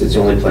yards. It's the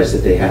only place that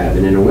they have.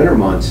 And in the winter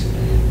months,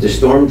 the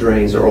storm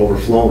drains are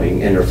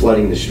overflowing and they're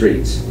flooding the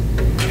streets.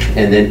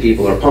 and then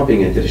people are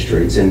pumping into the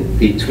streets. And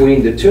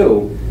between the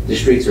two, the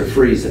streets are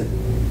freezing.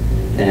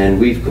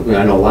 And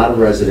I know a lot of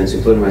residents,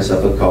 including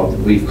myself,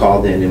 we've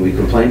called in and we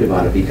complained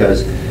about it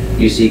because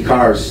you see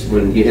cars,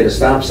 when you hit a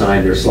stop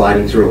sign, they're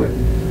sliding through it.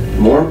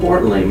 More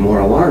importantly, more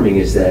alarming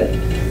is that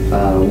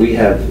we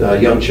have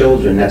young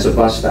children, that's a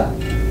bus stop.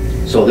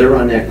 So they're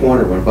on that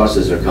corner when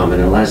buses are coming,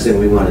 and the last thing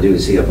we want to do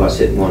is see a bus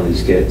hit one of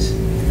these kids.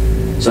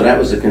 So that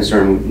was a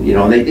concern, you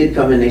know, and they did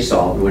come in, they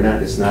saw it.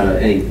 It's not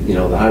any, you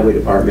know, the highway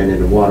department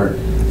and the water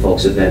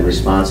folks have been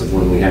responsive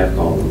when we have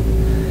called them.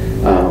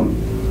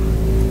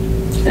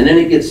 And then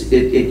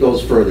it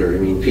goes further. I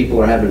mean,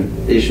 people are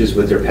having issues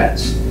with their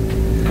pets.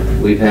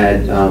 We've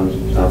had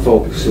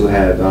folks who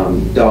have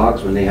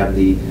dogs, when they have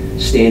the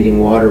standing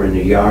water in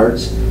their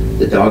yards,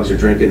 the dogs are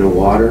drinking the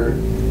water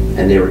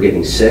and they were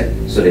getting sick,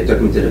 so they took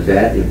them to the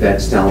vet, and the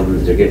vet's telling them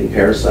that they're getting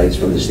parasites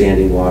from the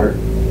standing water.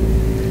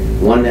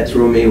 One that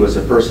threw me was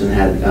a person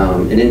had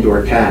an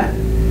indoor cat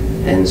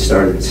and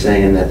started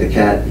saying that the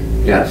cat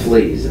got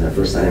fleas, and the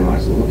first time I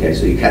watched them, okay,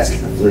 so your cat's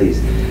got fleas.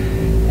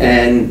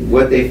 And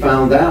what they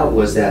found out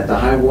was that the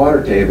high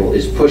water table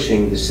is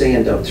pushing the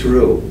sand up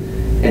through,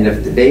 and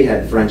if they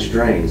had French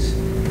drains,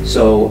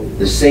 so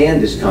the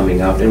sand is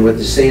coming up, and with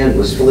the sand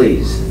was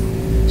fleas.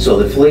 So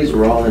the fleas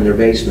were all in their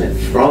basement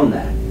from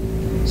that.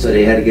 So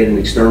they had to get an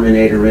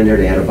exterminator in there,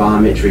 they had to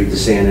bomb it, treat the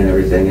sand and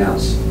everything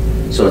else.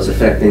 So it's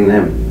affecting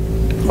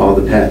them, all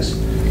the pets.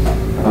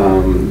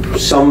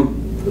 Some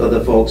of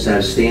the folks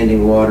have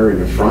standing water in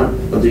the front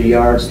of their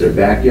yards, their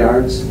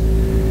backyards.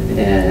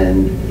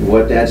 And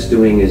what that's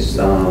doing is,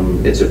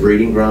 it's a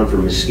breeding ground for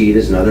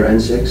mosquitoes and other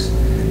insects.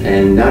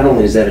 And not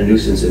only is that a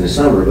nuisance in the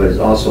summer, but it's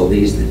also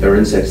these are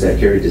insects that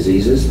carry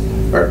diseases,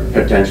 or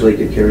potentially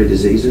could carry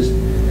diseases.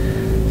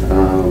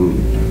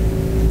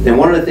 And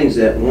one of the things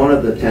that one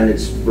of the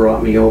tenants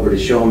brought me over to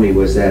show me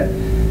was that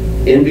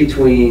in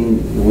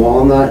between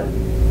Walnut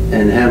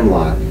and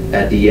Hemlock,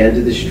 at the end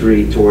of the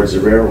street towards the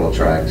railroad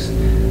tracks,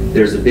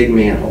 there's a big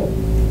manhole.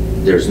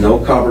 There's no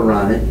cover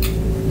on it,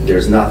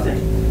 there's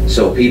nothing.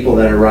 So people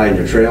that are riding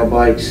their trail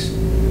bikes,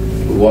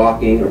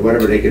 walking, or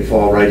whatever, they could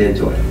fall right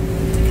into it.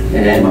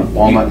 And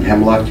Walnut and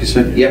Hemlock, you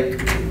said?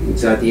 Yep,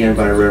 it's at the end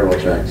by the railroad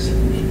tracks.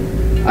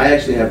 I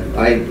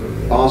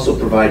also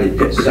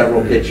provided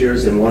several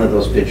pictures, and one of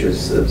those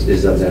pictures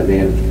is of that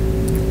manhole.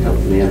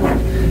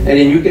 And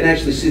then you can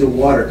actually see the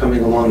water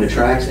coming along the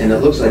tracks, and it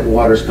looks like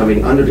water's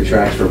coming under the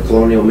tracks from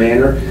Colonial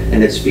Manor,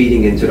 and it's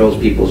feeding into those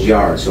people's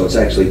yards, so it's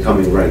actually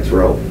coming right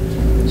through.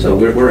 So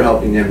we're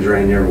helping them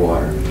drain their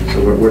water.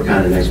 So we're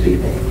kind of nice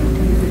people.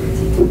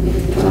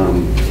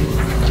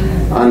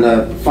 On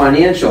the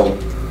financial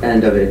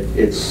end of it,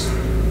 it's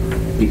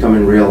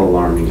becoming real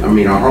alarming. I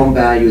mean, our home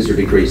values are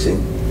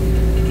decreasing.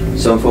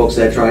 Some folks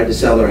that tried to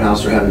sell their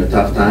house are having a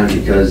tough time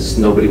because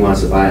nobody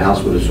wants to buy a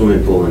house with a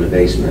swimming pool in the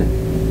basement.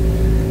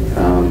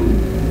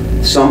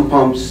 Some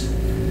pumps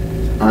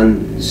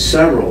on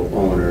several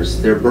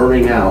owners, they're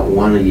burning out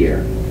one a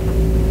year.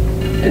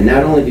 And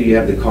not only do you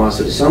have the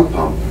cost of the sump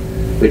pump,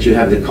 but you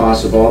have the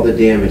cost of all the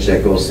damage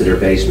that goes to their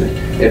basement.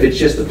 If it's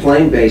just a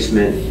plain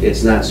basement,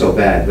 it's not so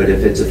bad, but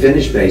if it's a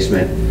finished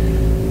basement,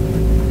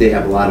 they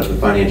have a lot of the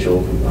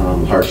financial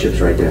hardships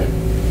right there.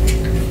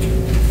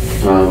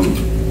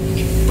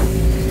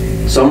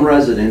 Some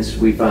residents,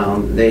 we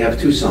found, they have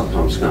two sump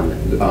pumps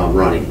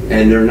running,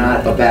 and they're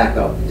not a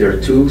backup. There are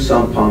two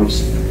sump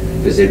pumps,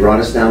 because they brought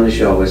us down to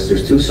show us,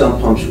 there's two sump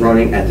pumps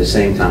running at the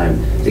same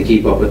time to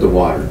keep up with the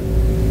water.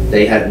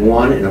 They had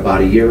one, and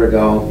about a year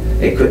ago,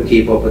 they couldn't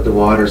keep up with the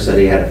water, so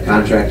they had a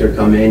contractor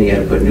come in, he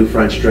had to put new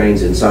French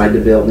drains inside the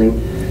building,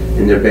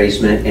 in their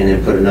basement, and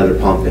then put another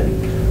pump in.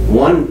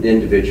 One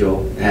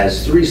individual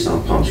has three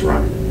sump pumps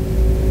running.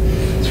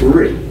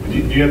 Three. Do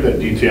you have that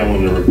detail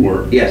in the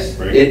report? Yes.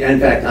 Right? In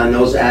fact, on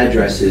those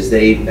addresses,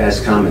 as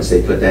comments,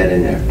 they put that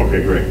in there.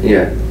 Okay, great.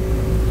 Yeah.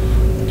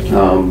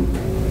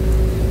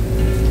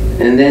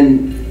 And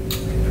then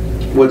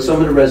what some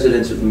of the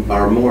residents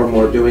are more and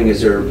more doing is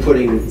they're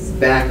putting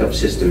backup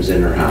systems in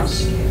their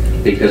house,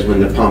 because when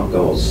the pump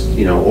goes,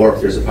 you know, or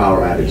if there's a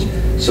power outage.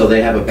 So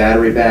they have a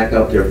battery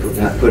backup, they're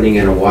putting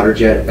in a water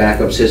jet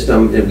backup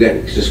system. Again,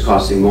 it's just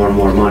costing more and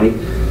more money.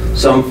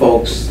 Some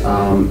folks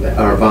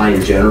are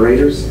buying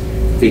generators,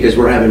 because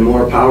we're having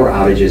more power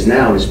outages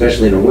now, and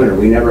especially in the winter.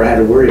 We never had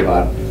to worry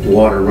about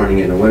water running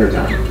in the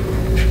wintertime.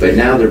 But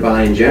now they're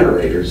buying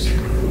generators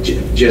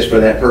just for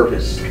that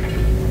purpose.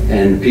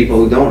 And people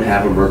who don't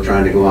have them are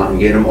trying to go out and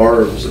get them,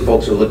 or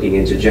folks are looking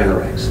into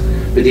Generacs.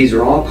 But these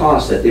are all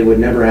costs that they would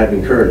never have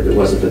incurred if it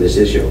wasn't for this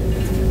issue.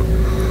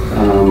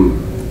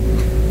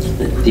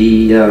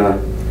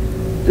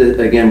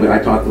 Again, I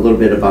talked a little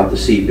bit about the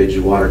seepage,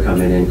 water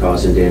coming in,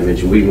 causing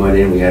damage. We went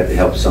in, we had to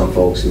help some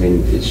folks. I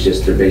mean, it's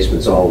just their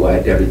basement's all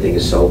wet, everything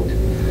is soaked.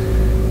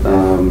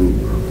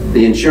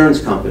 The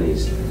insurance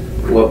companies,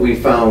 what we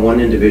found, one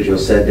individual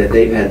said that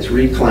they've had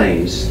 3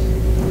 claims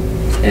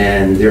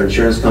and their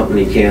insurance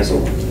company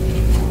canceled them.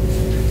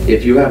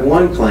 If you have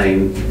one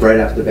claim right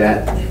off the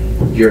bat,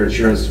 your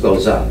insurance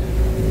goes up.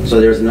 So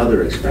there's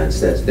another expense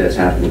that's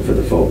happening for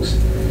the folks.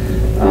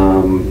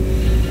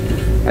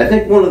 I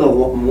think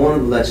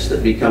one that's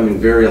becoming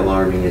very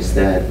alarming is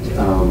that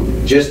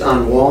just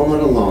on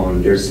Walnut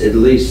alone, there's at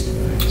least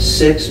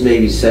 6,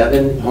 maybe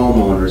 7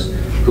 homeowners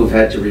who've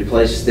had to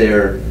replace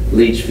their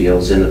leach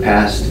fields in the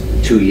past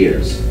 2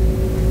 years.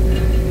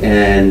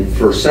 And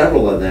for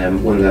several of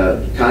them, when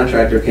the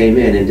contractor came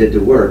in and did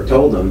the work,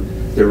 told them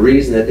the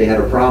reason that they had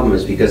a problem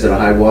is because of the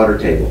high water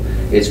table.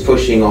 It's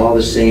pushing all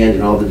the sand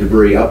and all the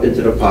debris up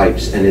into the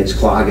pipes, and it's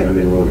clogging them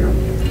and ruining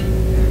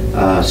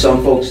them.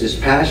 Some folks this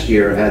past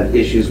year had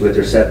issues with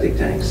their septic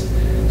tanks.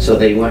 So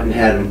they went and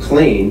had them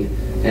cleaned,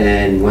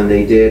 and when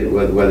they did,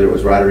 whether it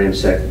was Rotterdam,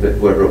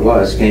 whoever it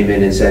was, came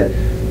in and said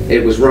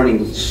it was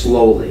running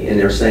slowly, and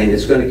they're saying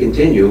it's going to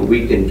continue,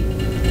 we can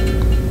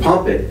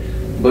pump it,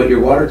 but your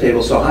water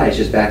table's so high, it's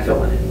just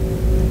backfilling it.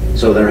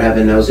 So they're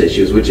having those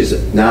issues, which is,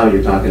 now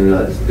you're talking,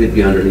 could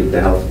be underneath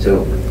the health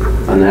too,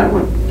 on that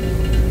one.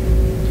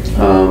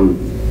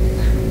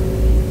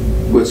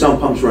 With some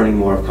pumps running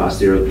more of cost,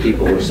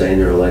 people are saying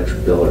their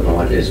electric bill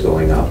is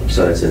going up,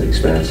 so that's an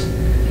expense.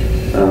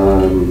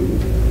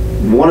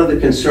 One of the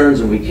concerns,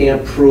 and we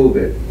can't prove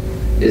it,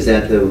 is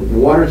that the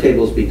water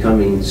table is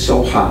becoming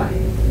so high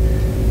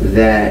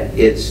that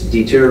it's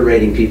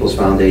deteriorating people's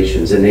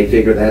foundations, and they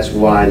figure that's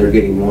why they're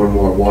getting more and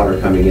more water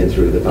coming in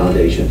through the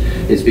foundation.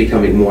 It's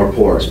becoming more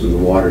porous from the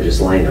water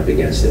just laying up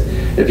against it.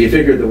 If you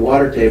figure the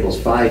water table's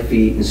 5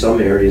 feet in some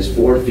areas,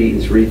 4 feet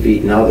and 3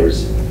 feet in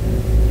others,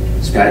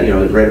 it's got, you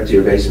know, right up to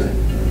your basement.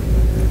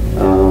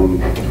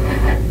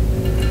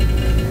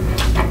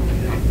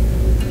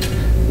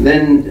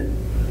 Then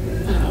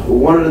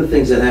one of the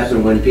things that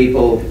happen when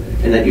people,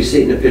 and that you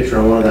see it in a picture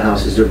on one of the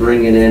houses, they're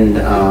bringing in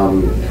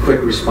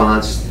quick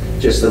response.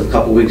 Just a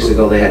couple weeks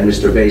ago, they had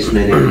Mr.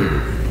 Basement in,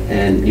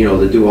 and you know,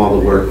 to do all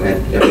the work at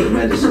a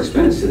tremendous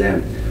expense to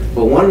them.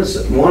 But one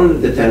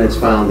of the tenants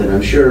found, and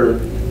I'm sure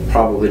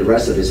probably the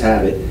rest of us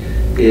have it,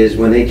 is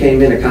when they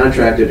came in, a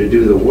contractor to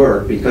do the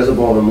work, because of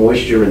all the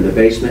moisture in the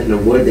basement and the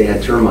wood, they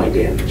had termite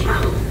damage.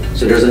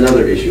 So there's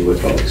another issue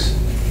with folks.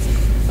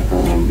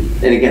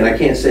 And again, I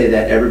can't say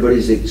that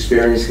everybody's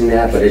experiencing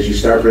that, but as you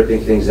start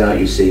ripping things out,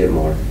 you see it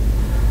more.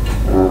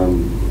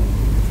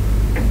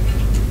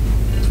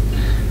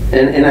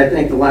 And I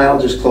think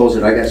I'll just close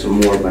it. I got some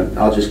more, but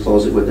I'll just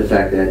close it with the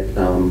fact that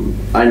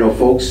I know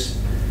folks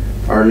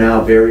are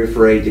now very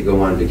afraid to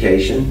go on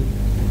vacation.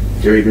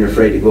 They're even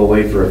afraid to go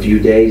away for a few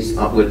days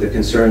with the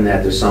concern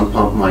that there's some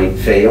pump might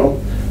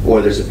fail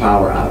or there's a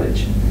power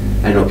outage.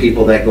 I know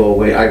people that go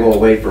away. I go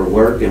away for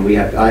work, and we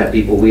have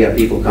people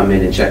come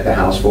in and check the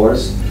house for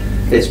us.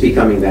 It's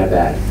becoming that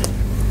bad.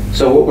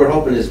 So what we're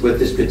hoping is with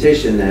this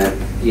petition that,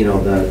 you know,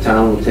 the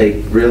town will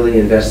really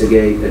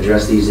investigate,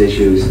 address these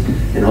issues,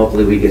 and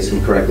hopefully we get some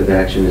corrective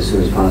action as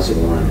soon as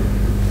possible on it.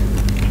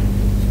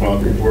 Well,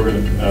 we're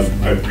going to,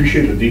 I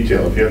appreciate the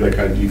detail. If you have that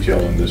kind of detail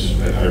in this,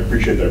 I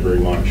appreciate that very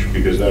much,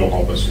 because that'll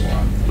help us a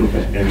lot.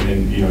 Okay.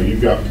 And you know,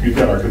 you've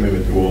got our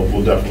commitment.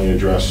 We'll definitely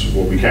address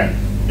what we can,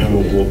 and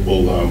we'll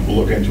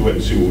look into it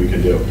and see what we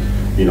can do.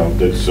 You know,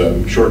 that's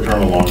short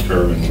term and long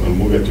term, and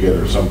we'll get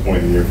together at some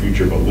point in the near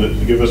future. But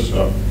give us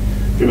a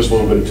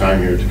little bit of time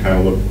here to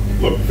kind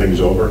of look things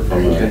over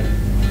from a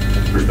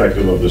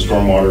perspective of the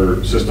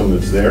stormwater system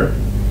that's there,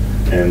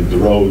 and the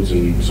roads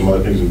and some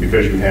other things. And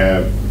because you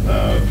have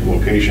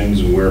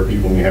locations and where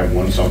people may have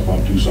 1 sump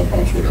pump, 2 sump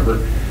pumps, whatever,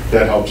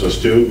 that helps us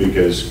too,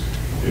 because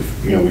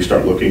if, you know, we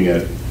start looking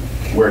at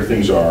where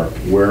things are,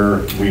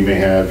 where we may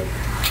have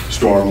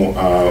storm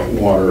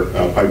water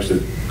pipes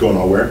that go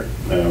nowhere,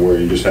 where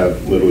you just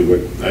have literally what,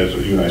 as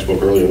you and I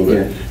spoke earlier, a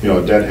little bit, you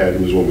know, a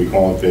deadhead is what we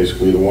call it.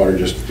 Basically, the water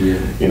just,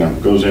 you know,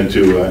 goes back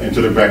into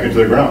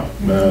the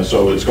ground.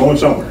 So it's going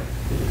somewhere.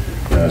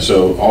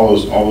 So all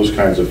those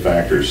kinds of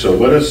factors. So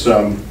let us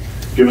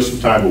give us some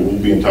time, but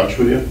we'll be in touch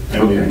with you,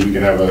 and we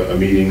can have a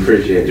meeting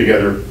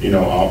together. You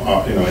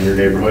know, in your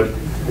neighborhood.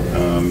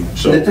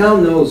 So the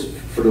town knows,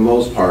 for the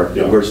most part,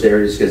 the worst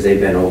areas because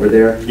they've been over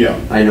there. Yeah.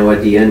 I know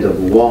at the end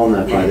of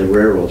Walnut by the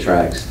railroad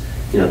tracks,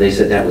 you know, they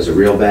said that was a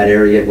real bad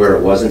area where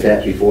it wasn't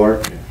that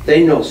before.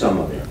 They know some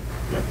of it.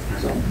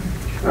 So,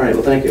 all right.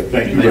 Well, thank you.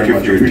 Thank you very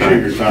much.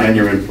 Appreciate your time and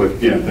your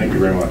input. Yeah. Thank you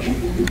very much.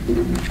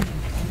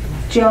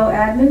 Joe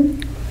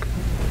Admin?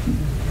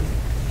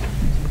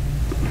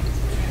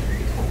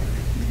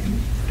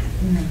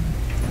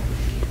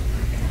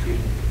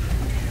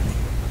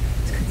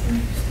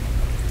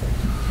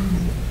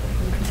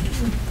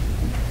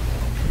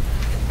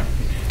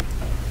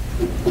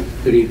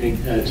 Good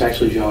evening. It's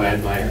actually Joe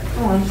Admeyer.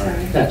 Oh, I'm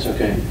sorry. That's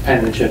okay.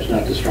 Penmanship's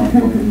not the strong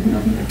point.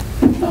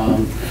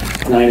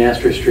 9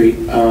 Astor Street.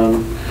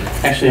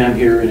 Actually, I'm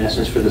here in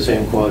essence for the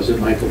same cause that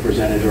Michael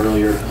presented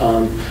earlier.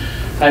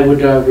 I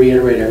would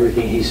reiterate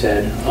everything he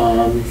said.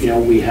 You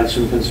know, we have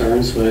some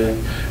concerns with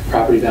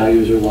property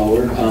values are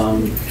lower.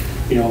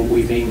 You know,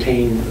 we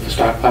maintain a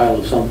stockpile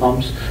of sump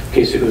pumps in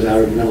case it goes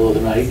out in the middle of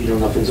the night. You know,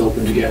 nothing's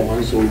open to get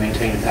one, so we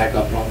maintain a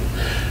backup pump.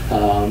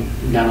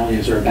 Not only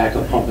is there a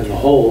backup pump in the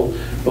hole,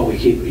 but we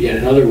keep yet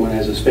another one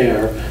as a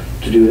spare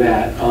to do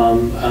that.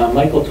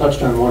 Michael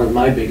touched on one of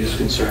my biggest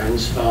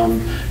concerns.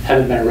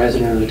 Haven't been a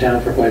resident of the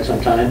town for quite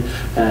some time,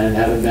 and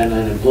haven't been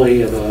an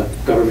employee of a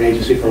government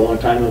agency for a long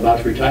time. I'm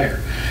about to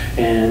retire.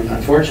 And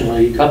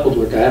unfortunately, coupled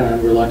with that,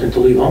 I'm reluctant to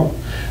leave home.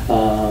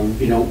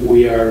 You know,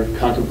 we are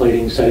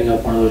contemplating setting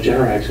up one of those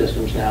Generac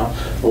systems now,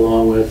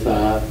 along with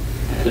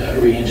the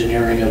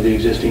re-engineering of the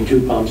existing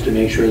 2 pumps to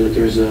make sure that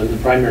there's the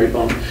primary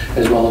pump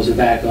as well as a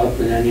backup,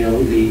 and then, you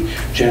know, the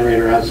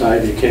generator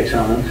outside that kicks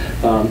on.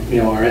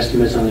 You know, our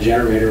estimates on the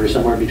generator are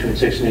somewhere between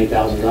 $6,000 and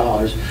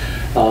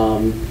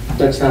 $8,000.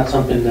 That's not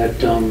something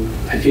that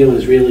I feel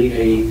is really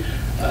a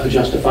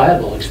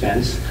justifiable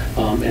expense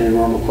in a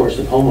normal course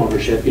of home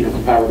ownership. You know, if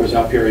the power goes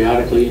out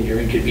periodically and you're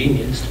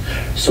inconvenienced,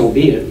 so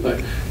be it.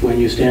 But when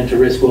you stand to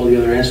risk all the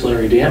other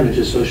ancillary damage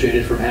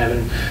associated from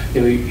having,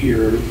 you know,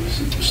 your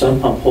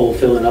sump pump hole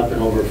filling up and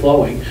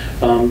overflowing,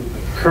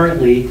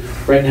 currently,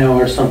 right now,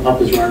 our sump pump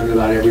is running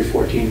about every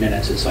 14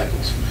 minutes it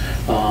cycles.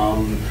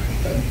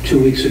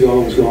 2 weeks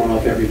ago, it was going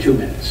off every 2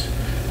 minutes.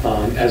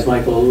 As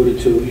Michael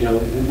alluded to, you know,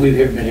 we've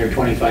been here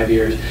 25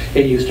 years.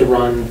 It used to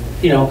run,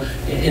 you know,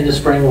 in the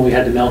spring when we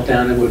had the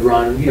meltdown, it would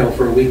run, you know,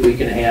 for a week, week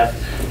and a half,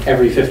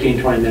 every 15,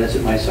 20 minutes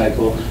it might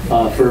cycle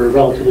for a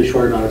relatively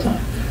short amount of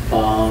time.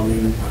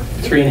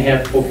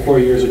 3.5 or 4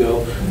 years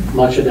ago,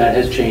 much of that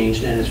has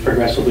changed and it's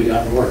progressively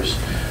gotten worse.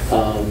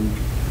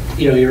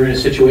 You know, you're in a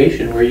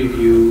situation where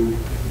you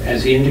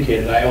as he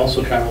indicated, I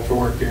also travel for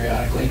work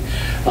periodically.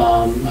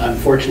 I'm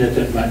fortunate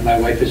that my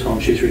wife is home.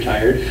 She's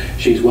retired.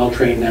 She's well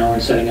trained now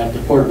in setting up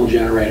the portable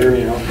generator.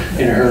 You know,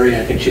 in a hurry.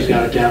 I think she's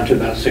got it down to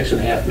about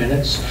 6.5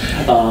 minutes.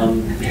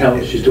 You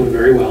know, she's doing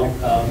very well.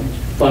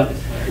 But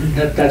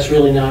that's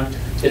really not.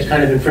 It's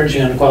kind of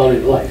infringing on the quality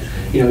of life.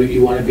 You know,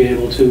 you want to be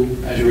able to,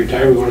 as you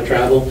retire, we want to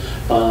travel,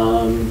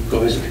 go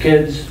visit the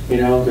kids. You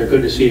know, they're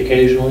good to see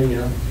occasionally.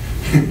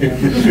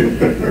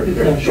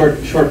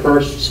 Short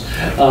bursts.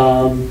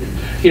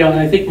 You know,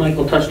 and I think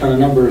Michael touched on a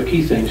number of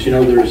key things. You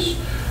know, there's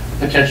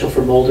potential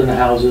for mold in the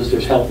houses,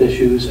 there's health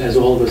issues. As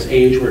all of us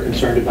age, we're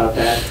concerned about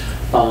that.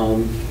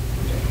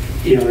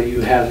 You know,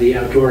 you have the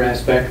outdoor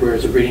aspect where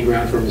it's a breeding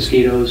ground for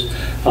mosquitoes.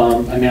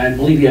 I mean, I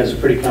believe he has a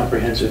pretty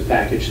comprehensive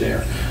package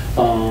there.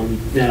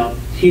 Now,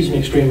 he's an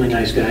extremely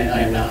nice guy, I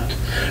am not.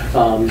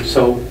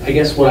 So I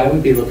guess what I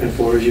would be looking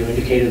for is you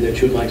indicated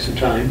that you would like some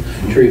time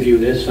to review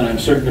this, and I'm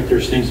certain that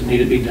there's things that need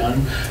to be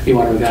done. You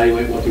want to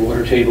evaluate what the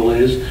water table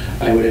is.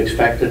 I would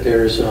expect that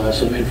there's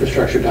some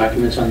infrastructure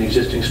documents on the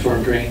existing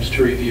storm drains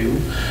to review.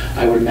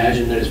 I would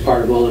imagine that as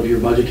part of all of your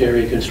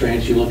budgetary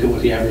constraints, you look at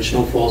what the average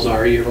snowfalls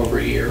are year over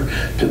year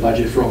to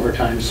budget for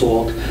overtime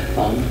salt.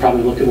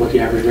 Probably look at what the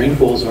average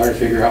rainfalls are to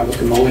figure out what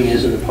the mowing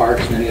is in the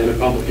parks and any other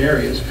public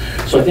areas.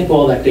 So I think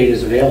all that data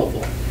is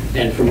available.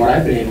 And from what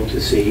I've been able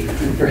to see,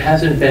 there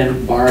hasn't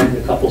been, barring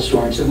the couple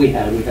storms that we've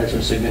had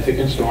some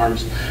significant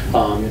storms,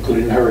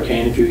 including a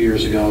hurricane a few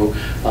years ago.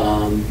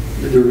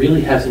 There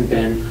really hasn't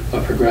been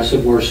a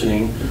progressive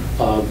worsening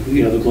of,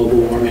 you know, the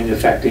global warming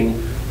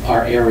affecting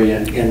our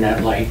area in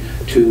that light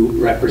to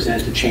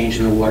represent a change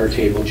in the water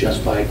table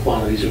just by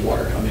quantities of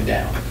water coming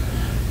down.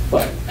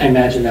 But I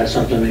imagine that's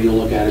something that you'll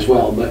look at as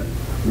well. But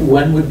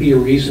when would be a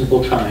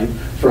reasonable time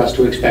for us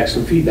to expect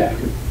some feedback?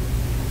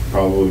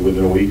 Probably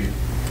within a week.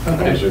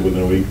 Okay. I would say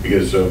within a week,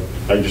 because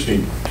I just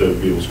need to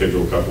be able to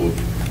schedule a couple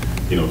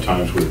of, you know,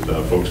 times with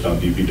folks down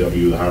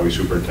DPW, the highway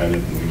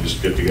superintendent, and we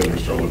just get together and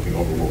start looking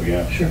over what we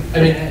have. Sure. I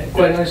mean,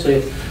 quite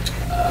honestly,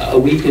 a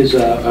week is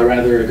a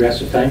rather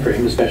aggressive time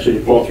frame, especially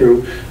to go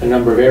through a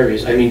number of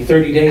areas. I mean,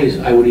 30 days,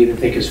 I would even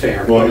think is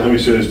fair. Well, let me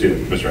say this to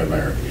you, Mr.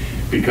 Admire,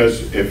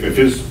 because if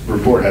his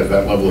report has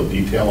that level of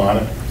detail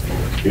on it,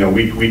 you know,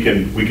 we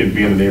can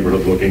be in the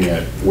neighborhood looking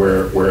at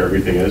where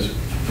everything is,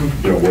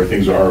 you know, where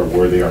things are,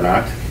 where they are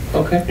not.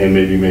 Okay. And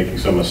maybe making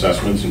some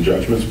assessments and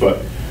judgments. But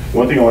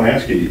one thing I want to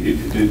ask you,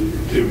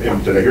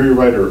 did I hear you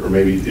right, or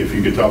maybe if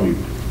you could tell me,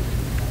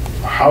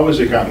 how has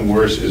it gotten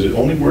worse? Is it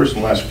only worse in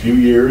the last few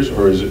years,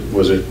 or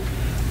was it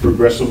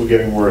progressively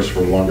getting worse for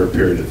a longer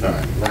period of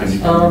time?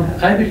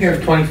 I've been here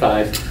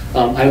 25.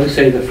 I would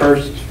say the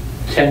first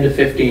 10 to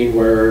 15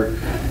 were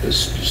the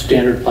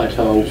standard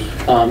plateau.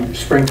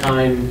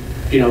 Springtime,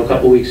 you know, a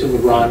couple weeks it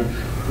would run.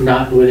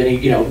 Not with any,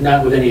 you know,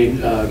 not with any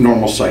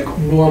normal cycle.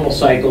 Normal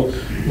cycle,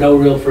 no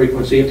real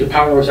frequency. If the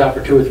power was out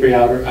for 2 or 3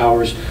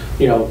 hours,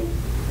 you know,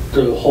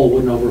 the hole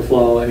wouldn't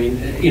overflow. I mean,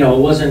 you know,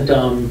 it wasn't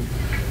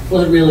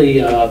really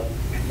a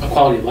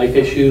quality of life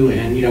issue,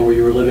 and you know, where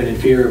you were living in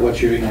fear of what's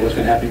going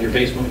to happen in your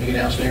basement when you get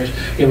downstairs.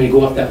 You know, when you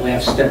go up that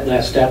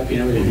last step, you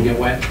know, you can get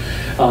wet.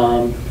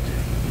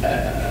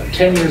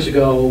 10 years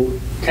ago,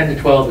 10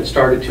 to 12, it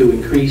started to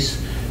increase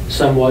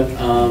somewhat.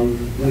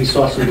 We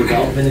saw some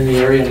development in the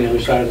area on the other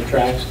side of the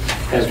tracks,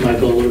 as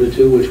Michael alluded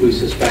to, which we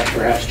suspect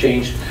perhaps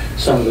changed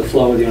some of the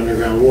flow of the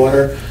underground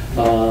water.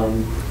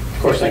 Of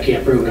course, I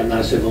can't prove it. I'm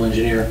not a civil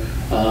engineer.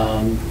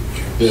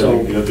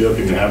 So the other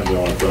thing that happens, I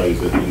want to tell you, is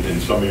that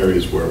in some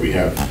areas where we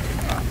have,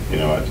 you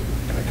know, I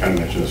kind of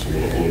mentioned this a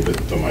little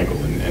bit to Michael,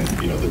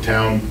 and you know, the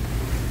town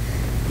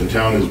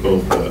is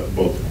both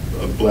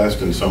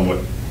blessed and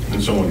somewhat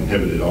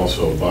inhibited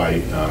also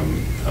by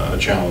a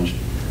challenged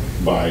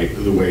by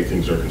the way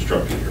things are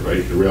constructed here,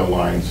 right? The rail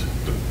lines,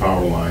 the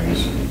power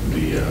lines,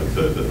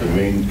 the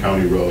main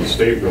county roads,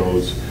 state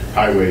roads,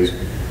 highways.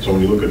 So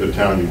when you look at the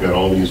town, you've got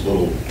all these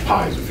little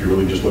pies. If you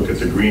really just look at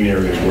the green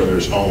areas where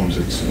there's homes,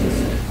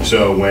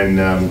 so when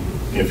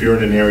if you're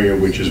in an area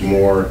which is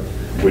more,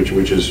 which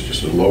is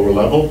just a lower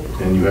level,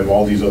 and you have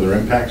all these other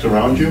impacts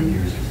around you,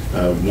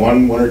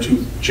 one or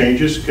two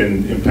changes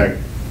can impact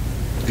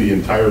the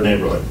entire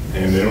neighborhood,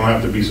 and they don't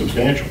have to be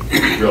substantial,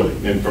 really,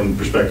 and from the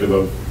perspective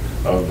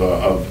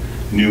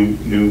of new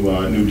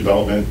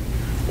development,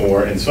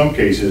 or in some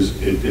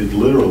cases, it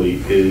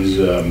literally is.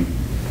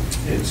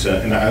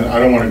 And I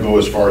don't want to go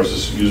as far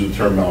as to use the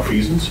term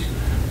malfeasance,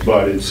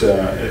 but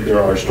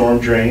there are storm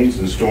drains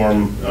and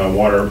storm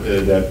water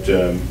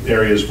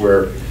areas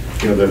where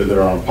that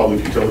are on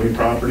public utility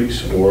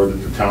properties, or that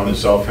the town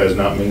itself has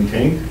not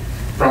maintained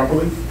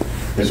properly.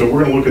 And so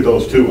we're going to look at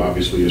those too,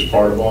 obviously, as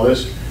part of all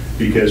this,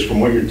 because from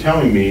what you're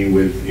telling me,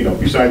 with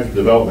besides the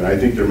development, I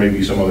think there may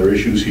be some other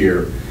issues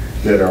here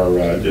that are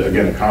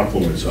again a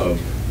confluence of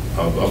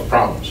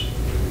problems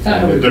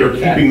that are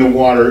keeping the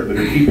water,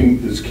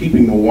 that's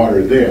keeping the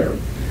water there,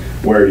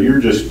 where you're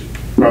just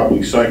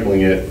probably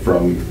cycling it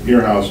from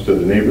your house to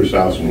the neighbor's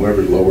house and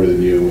whoever's lower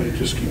than you, and it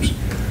just keeps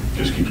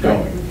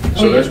going.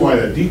 So that's why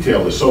that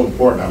detail is so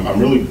important. I'm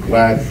really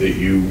glad that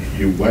you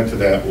went to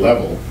that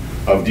level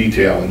of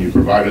detail and you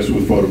provide us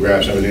with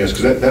photographs and everything else,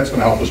 because that's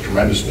going to help us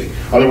tremendously.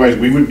 Otherwise,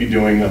 we would be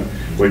doing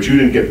what you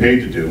didn't get paid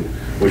to do,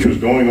 which was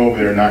going over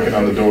there, knocking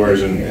on the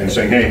doors and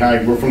saying, hey,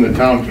 hi, we're from the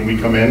town, can we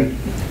come in?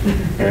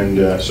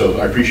 And so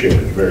I appreciate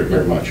it very,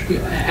 very much.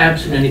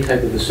 Absent any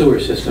type of a sewer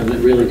system that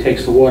really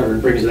takes the water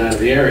and brings it out of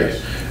the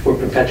area, we're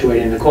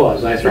perpetuating the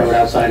cause. I throw it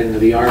outside into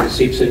the yard, it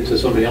seeps into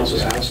somebody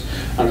else's house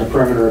on the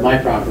perimeter of my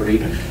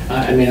property.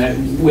 I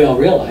mean, we all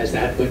realize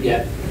that, but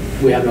yet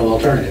we have no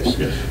alternatives.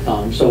 Yes.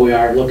 So we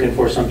are looking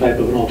for some type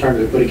of an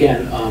alternative. But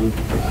again,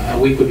 a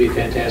week would be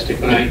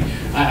fantastic. But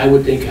I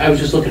would think, I was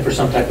just looking for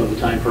some type of a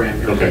time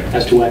parameter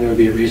as to when there would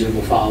be a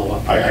reasonable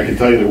follow-up. I can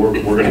tell you that we're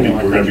going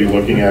to be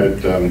looking at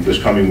it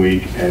this coming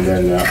week, and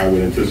then I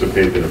would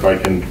anticipate that if I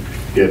can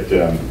get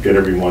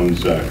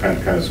everyone's kind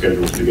of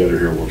schedules together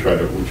here, we'll try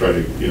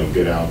to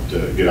get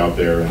out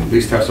there and at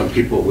least have some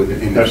people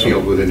in the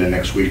field within the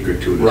next week or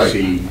two to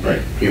see,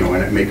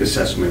 and make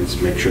assessments,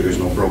 make sure there's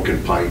no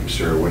broken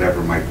pipes or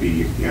whatever might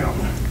be,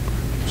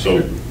 So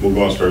we'll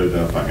go and start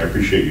identifying. I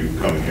appreciate you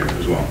coming here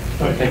as well.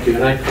 Thank you.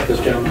 And I cut this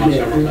gentleman off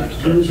several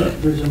times.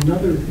 There's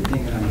another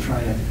thing that I'm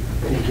trying to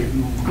think it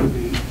could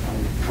be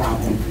a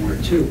problem for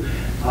it too.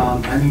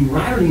 I mean,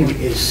 Rotterdam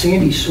is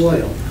sandy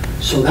soil,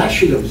 so that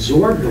should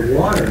absorb the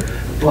water,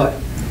 but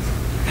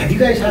have you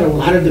guys had a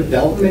lot of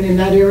development in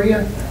that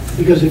area?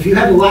 Because if you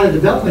have a lot of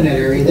development in that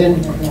area,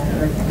 then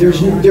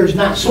there's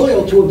not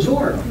soil to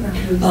absorb.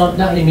 Not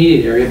in the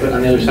immediate area, but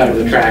on the other side of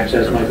the tracks,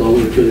 as Michael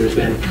alluded to, there's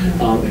been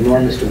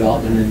enormous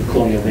development in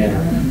Colonial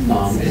Manor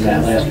in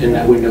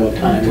that window of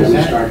time when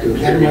we start to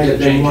That might have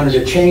been one of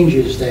the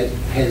changes that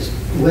has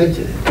led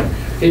to that.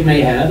 It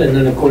may have, and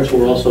then of course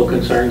we're also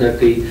concerned that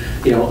the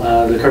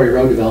Curry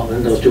Road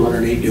development, those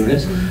 208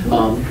 units,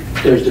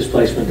 there's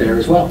displacement there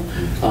as well.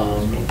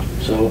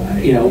 So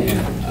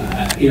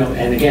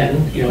and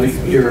again,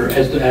 you're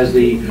as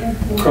the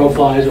crow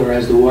flies or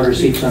as the water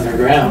seeps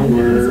underground,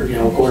 we're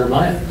a quarter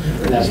mile,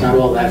 and that's not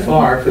all that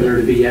far for there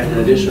to be yet an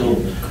additional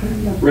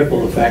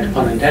ripple effect,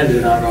 pun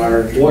intended, on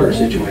our water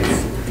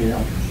situation.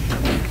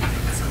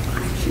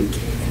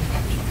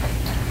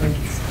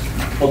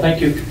 Well,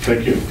 thank you.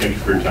 Thank you. Thank you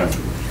for your time.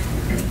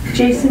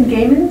 Jason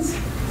Gamans?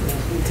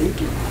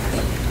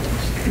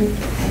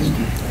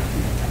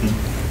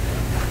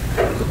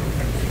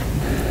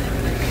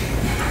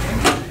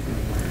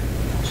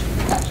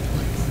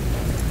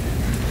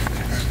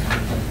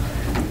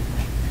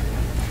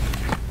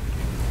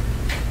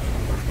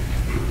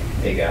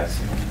 Hey guys,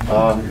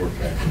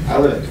 I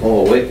live at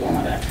 1208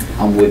 Walnut.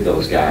 I'm with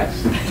those guys.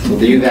 So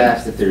you've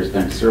asked if there's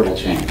been considerable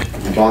change.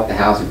 I bought the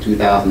house in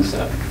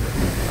 2007.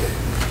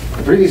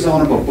 The previous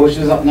owner put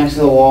bushes up next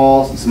to the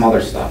walls and some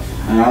other stuff.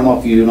 And I don't know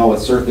if you know what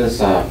surface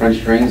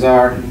French drains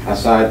are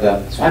outside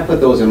so I put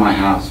those in my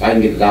house so I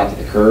can get it out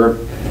to the curb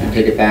and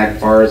take it back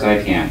as far as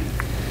I can.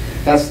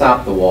 That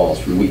stopped the walls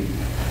from weeping.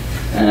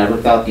 And I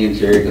ripped out the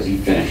interior because he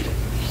finished it.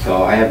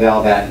 So I have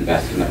all that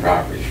invested in the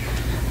property.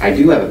 I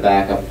do have a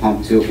backup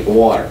pump too for the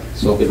water.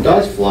 So if it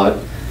does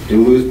flood,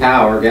 do lose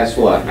power, guess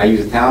what? I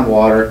use the town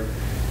water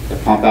to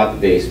pump out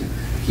the basement,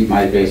 keep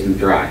my basement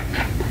dry.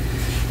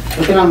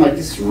 But then I'm like,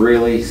 this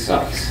really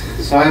sucks.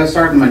 So I was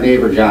talking to my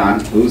neighbor John,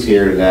 who's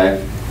here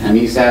today, and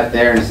he sat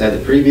there and said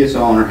the previous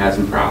owner had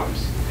some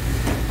problems.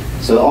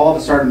 So all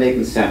of it started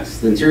making sense.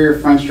 The interior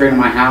French drain of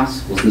my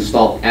house was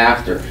installed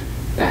after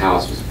the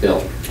house was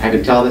built. I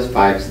can tell this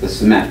by the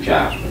cement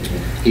job.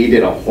 He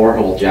did a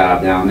horrible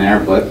job down there,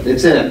 but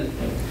it's in it.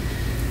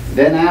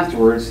 Then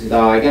afterwards,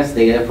 I guess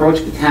they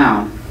approached the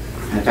town.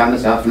 I found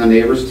this out from the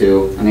neighbors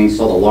too, and they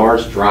installed a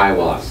large dry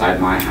well outside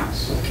my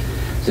house.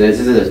 So this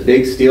is this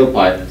big steel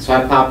pipe. So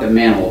I popped the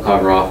manhole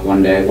cover off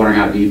one day, wondering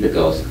how deep it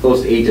goes. It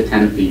goes to 8 to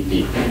 10 feet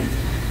deep.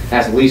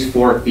 that's at least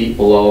 4 feet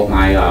below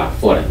my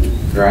footing,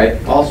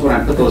 right? Also, when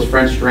I put those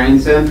French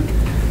drains in,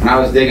 when I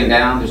was digging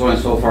down, there's only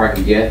so far I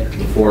could get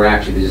before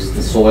actually just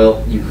the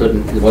soil,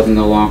 it wasn't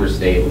no longer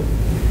stable.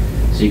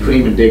 So you couldn't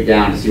even dig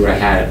down to see what I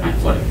had at my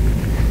footing.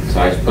 So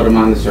I just put them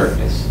on the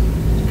surface.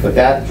 But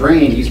that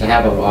drain used to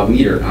have a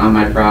meter on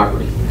my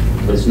property,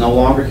 but it's no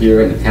longer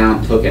here and the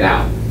town took it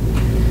out.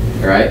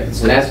 All right,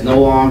 so that's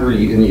no longer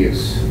in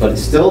use, but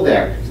it's still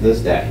there to this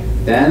day.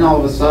 Then all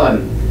of a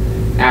sudden,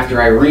 after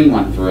Irene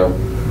went through,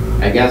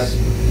 I guess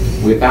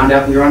we found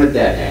out we were on a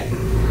deadhead.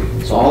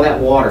 So all that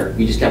water,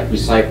 we just kept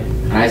recycling.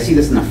 And I see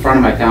this in the front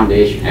of my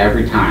foundation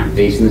every time,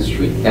 facing the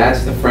street.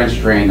 That's the French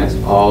drain that's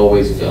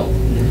always filled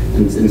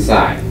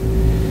inside.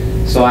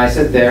 So I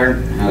sit there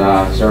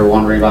and started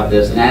wondering about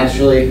this. And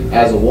actually,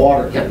 as the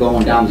water kept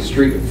going down the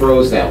street, it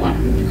froze that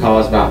winter. It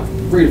caused about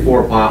 3 to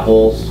 4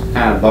 potholes,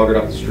 kind of buggered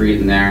up the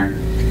street in there.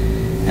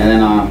 And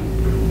then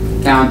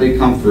town did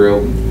come through,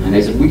 and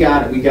they said, we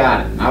got it, we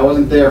got it. I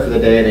wasn't there for the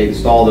day they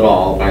installed it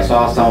all, but I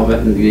saw some of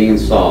it being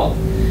installed.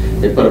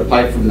 They put a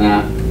pipe from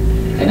that,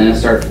 and then it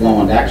started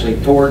flowing actually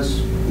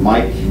towards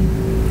Mike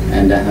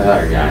and the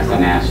other guys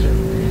on Astor.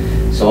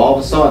 So all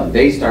of a sudden,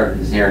 they started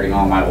inheriting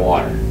all my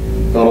water.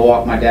 Go to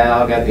walk my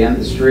dog at the end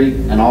of the street,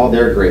 and all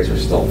their grates are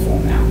still full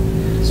now.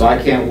 So I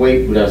can't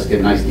wait for us to get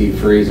a nice deep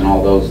freeze and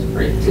all those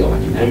great till I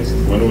can next.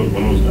 When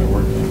was that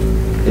work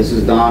done? This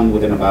is done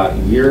within about a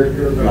year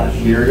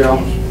ago.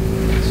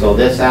 So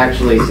this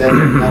actually said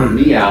it helped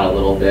me out a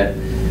little bit,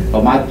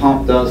 but my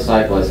pump does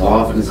cycle as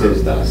often as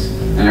his does.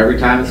 And every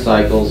time it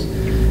cycles,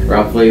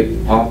 roughly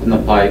pumping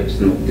the pipes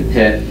and the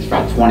pit, it's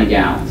about 20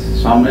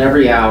 gallons. So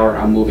every hour,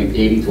 I'm moving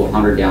 80 to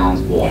 100 gallons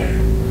of water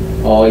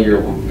all year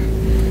long.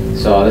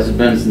 So this has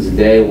been since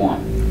day one.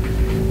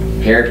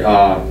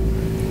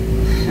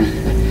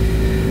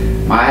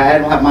 I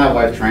don't have my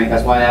wife trained,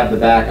 that's why I have the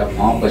backup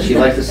pump, but she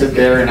likes to sit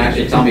there and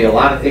actually tell me a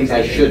lot of things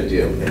I should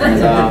do.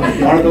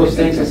 And one of those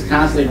things is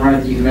constantly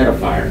running the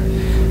humidifier.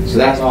 So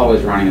that's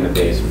always running in the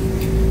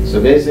basement. So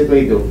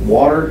basically the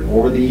water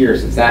over the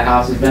years since that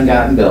house has been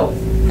gotten built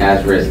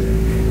has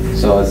risen.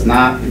 So it's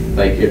not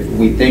like if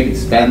we think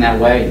it's been that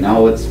way,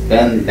 no, it's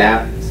been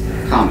that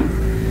coming.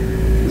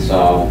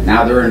 So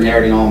now they're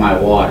inheriting all my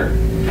water.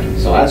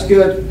 So that's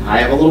good. I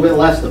have a little bit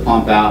less to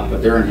pump out,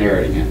 but they're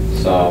inheriting it.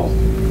 So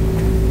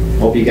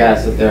hope you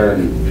guys sit there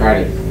and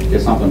try to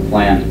get something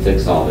planned to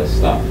fix all this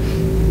stuff.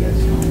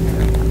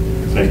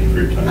 Thank you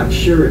for your time. I'm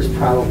sure it's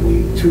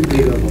probably too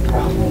big of a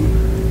problem,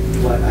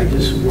 but I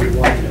just would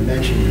want to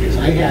mention, because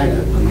I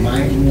had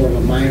more of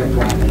a minor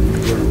problem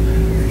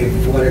where it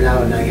flooded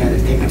out and I had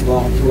to take it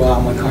off, throw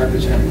out my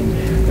carpets and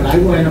everything. But I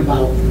went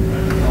about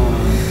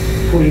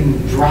putting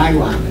dry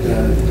lock,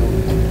 the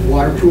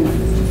waterproof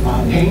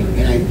paint,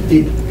 and I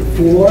did the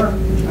floor.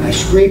 I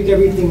scraped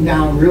everything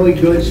down really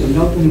good so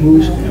nothing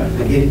moves.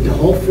 I did the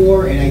whole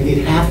floor and I did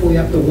halfway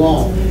up the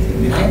wall.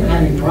 And I haven't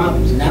had any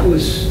problems, and that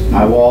was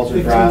my walls are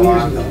 15 dry years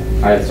locked. ago.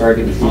 I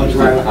started getting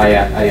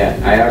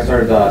I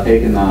started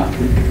taking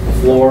the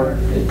floor.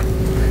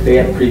 They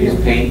had previous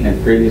paint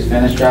and previous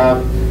finish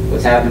job.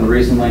 What's happened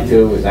recently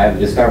too is I've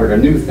discovered a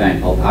new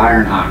thing called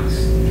iron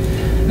ox.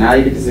 Now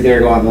you get to sit there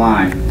and go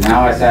online.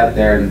 Now I sat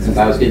there, and since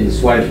I was getting the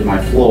sweatage from my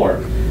floor,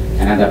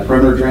 and the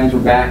perimeter drains were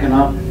backing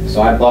up,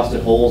 so I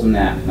busted holes in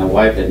that. My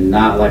wife did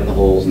not like the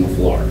holes in the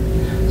floor.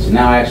 So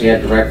now I actually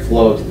had direct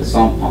flow to the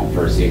sump pump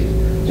for a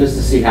season, just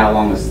to see how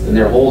long this, and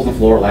there were holes in the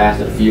floor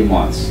lasted a few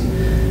months,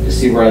 to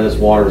see where this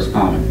water was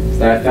coming.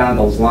 So I found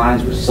those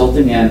lines were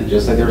silting in,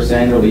 just like they were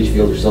saying their leach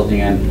fields were silting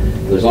in.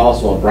 There's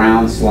also a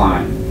brown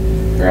slime,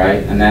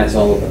 right? And that's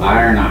all of the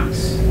iron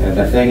ox. And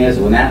the thing is,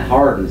 when that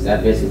hardens,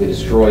 that basically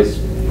destroys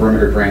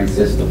perimeter drain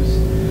systems.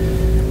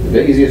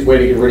 The easiest way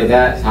to get rid of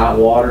that is hot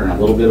water and a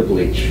little bit of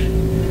bleach.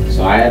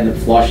 So I ended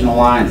up flushing the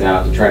lines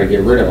out to try to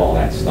get rid of all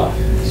that stuff.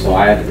 So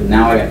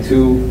now I got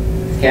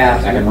 2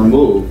 caps I can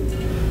remove,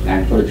 and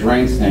I can put a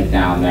drain snake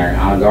down there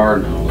on a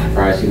garden hose. You've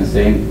probably seen the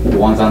same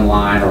ones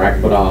online, or I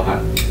can put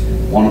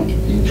one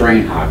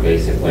drain hog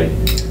basically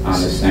on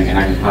this thing, and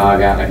I can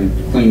hog out, I can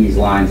clean these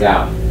lines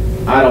out.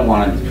 I don't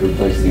want it to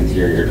replace the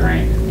interior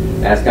drain.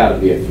 That's got to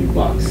be a few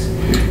bucks.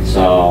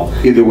 So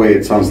either way,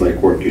 it sounds like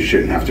work you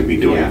shouldn't have to be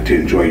doing to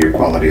enjoy your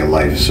quality of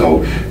life.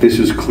 So this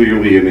is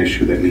clearly an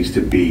issue that needs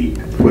to be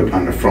put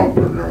on the front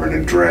burner and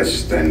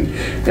addressed, and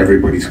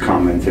everybody's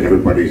comments and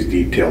everybody's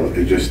detail,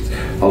 it just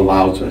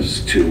allows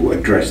us to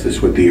address this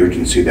with the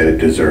urgency that it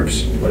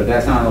deserves. But if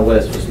that's not on the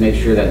list, just make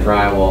sure that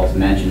drywall is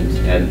mentioned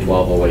at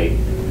 1208.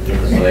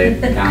 So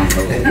they count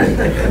those.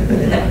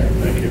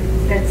 Thank you.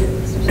 That's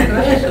it. Can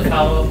I ask a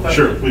follow-up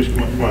question? Sure, please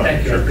come on.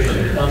 Thank you, I Sure.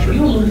 appreciate it. Sure.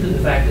 You alluded to the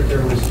fact that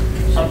there was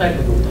some type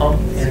of a pump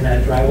in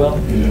that dry well,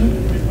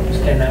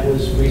 and that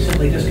was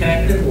recently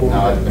disconnected, or?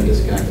 No, it's been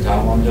disconnected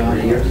how long, John?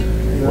 3 years?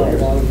 No, a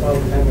long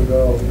time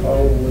ago,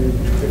 probably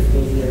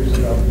 15 years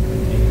ago.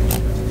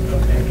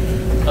 Okay.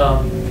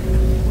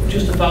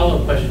 Just a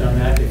follow-up question on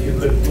that, if you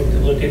could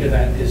look into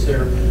that.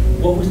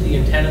 What was the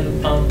intent of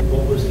the pump?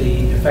 What was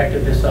the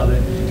effectiveness of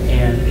it?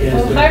 And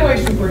Well, the highway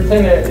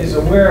superintendent is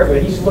aware of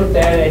it. He's looked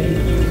at it.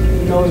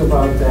 He knows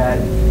about that.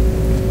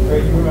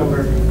 Right, you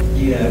remember?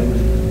 Yeah,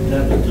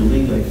 that was the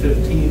leak like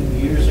 15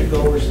 years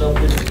ago or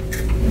something.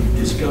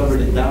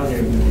 Discovered it down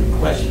there, we were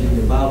questioning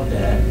about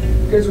that.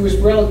 Because it was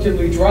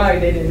relatively dry,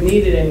 they didn't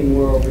need it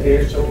anymore over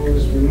there, so it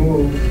was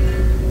removed.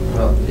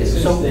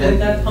 So when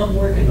that pump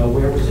working though,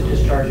 where was it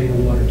discharging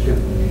the water to?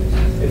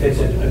 If it's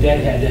a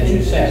deadhead, as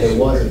you said. It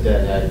was a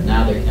deadhead,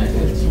 now they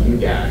connected it to you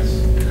guys.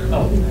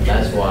 Oh.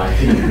 That's why.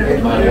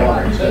 My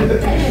water.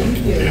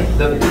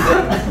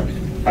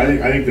 I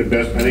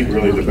think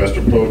really the best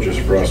approach is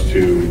for us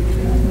to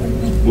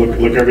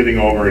look everything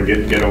over and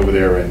get over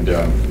there and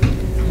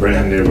right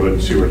in the neighborhood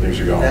and see where things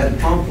are going. That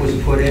pump was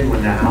put in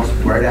when the house,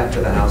 right after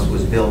the house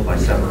was built by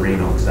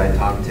Severino, because I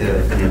talked to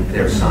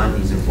their son,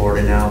 he's in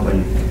Florida now, but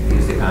he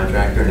was the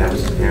contractor, and that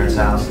was his parents'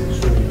 house.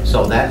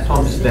 So that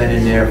pump has been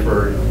in there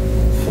for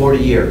 40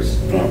 years.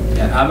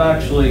 Yeah, I'm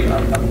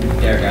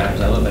Derek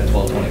Adams, I live at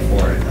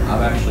 1224.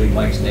 I'm actually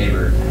Mike's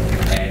neighbor,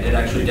 and it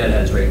actually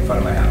deadheads right in front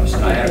of my house.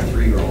 And I have a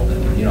 3-year-old,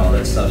 and you know,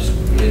 that stuff's,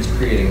 it's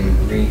creating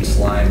green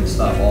slime and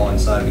stuff all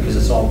inside because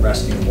it's all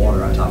resting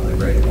water on top of the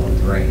grate along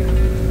the drain.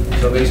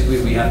 So basically,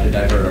 we have to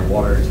divert our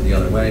water to the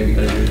other way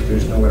because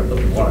there's nowhere to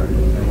put the water,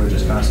 and we're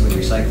just constantly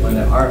recycling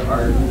it. Our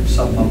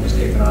sump pump was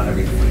taken on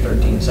every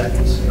 13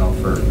 seconds, you know,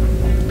 for a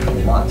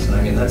couple months, and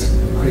I mean that's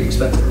pretty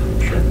expensive.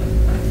 Sure.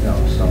 You know,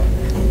 so.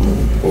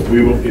 Well,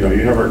 we will. You know,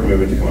 you have our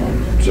commitment to come out,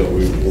 so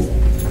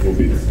we'll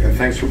be there. And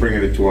thanks for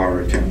bringing it to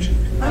our attention.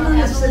 I'm on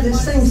the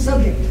same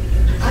subject.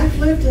 I've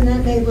lived in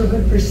that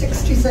neighborhood for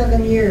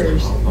 67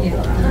 years. All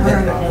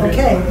right,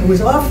 okay, it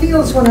was off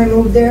fields when I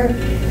moved there,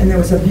 and there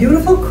was a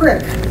beautiful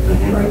creek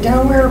right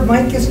down where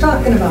Mike is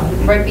talking about.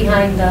 Right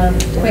behind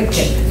Quick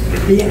Pick.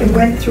 It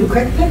went through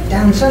Quick Pick,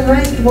 down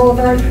Sunrise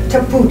Boulevard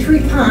to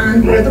Putri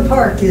Pond, where the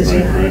park is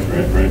now. Right.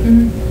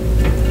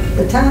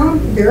 The town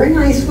very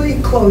nicely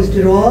closed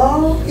it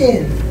all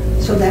in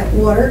so that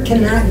water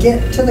cannot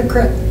get to the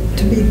creek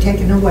to be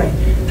taken away.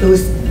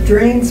 Those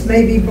drains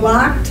may be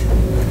blocked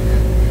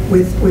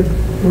with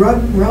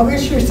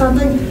rubbish or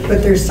something,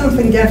 but there's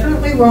something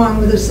definitely wrong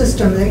with the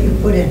system that you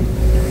put in.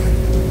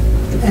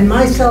 And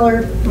my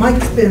cellar,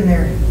 Mike's been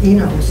there, he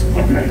knows.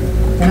 Okay.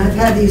 And I've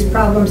had these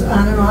problems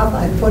on and off.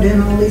 I've put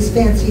in all these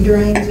fancy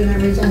drains and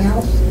everything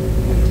else.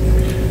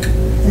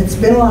 It's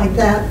been like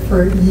that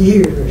for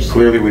years.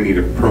 Clearly, we need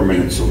a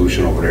permanent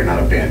solution over there,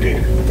 not a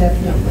Band-Aid.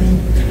 Definitely.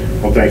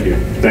 Well, thank you.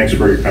 Thanks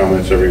for your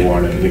comments,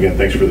 everyone, and again,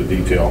 thanks for the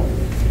detail.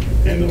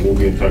 And we'll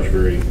be in touch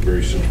very,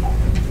 very soon.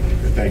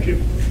 Okay, thank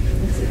you.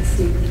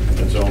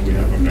 That's all we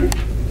have. Okay.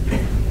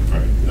 All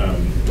right.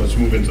 Let's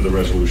move into the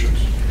resolutions.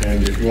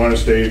 And if you want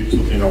to stay,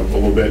 you know, a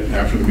little bit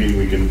after the meeting,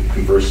 we can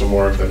converse some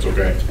more, if that's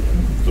okay,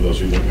 for those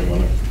of you that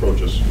want to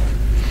approach us.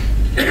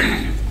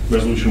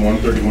 Resolution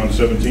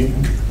 13117.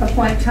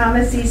 Appoint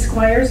Thomas E.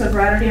 Squires of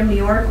Rotterdam, New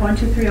York,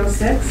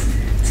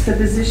 12306, to the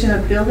position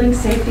of Building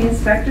Safety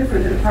Inspector for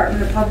the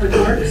Department of Public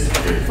Works,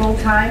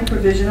 full-time,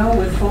 provisional,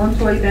 with full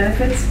employee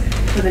benefits,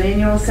 with an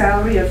annual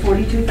salary of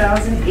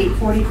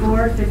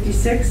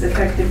 $42,844.56,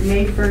 effective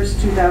May 1st,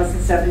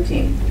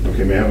 2017.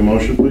 Okay, may I have a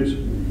motion, please?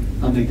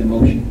 I'll make the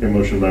motion. Okay,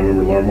 motion by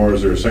member Larmore.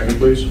 Is there a second,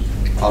 please?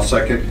 I'll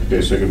second.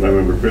 Okay, second by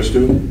member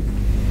Christou.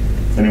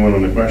 Anyone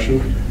on the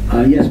question?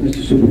 Yes,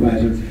 Mr.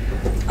 Supervisor.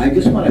 I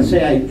just want to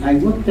say I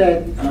looked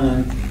at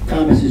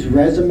Thomas's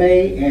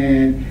resume,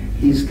 and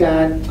he's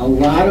got a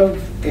lot of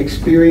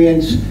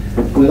experience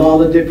with all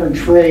the different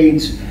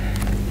trades.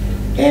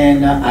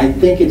 And I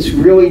think it's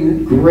really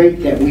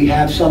great that we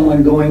have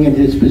someone going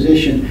into this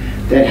position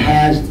that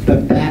has the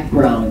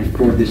background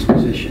for this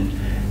position.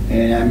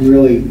 And I'm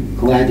really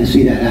glad to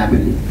see that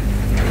happen.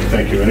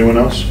 Thank you. Anyone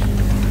else?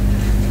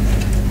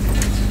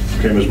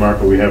 Okay, Ms.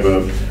 Marco, we have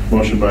a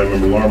motion by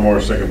member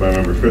Larmore, second by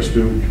member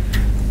Christou.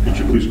 Could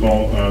you please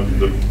call for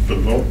the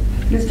vote?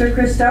 Mr.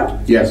 Christou?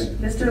 Yes.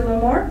 Mr.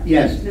 Lamore?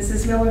 Yes.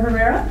 Mrs. Miller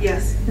Herrera?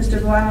 Yes.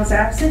 Mr. Valano is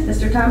absent.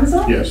 Mr.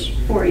 Thomasville? Yes.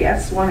 4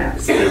 yes, 1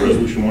 absent. Okay,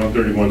 resolution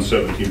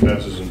 13117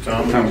 passes. And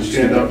Tom, Tom,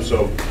 stand up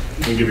so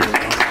we can give you a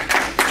round.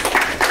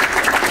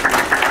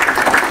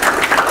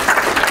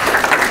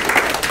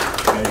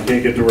 And you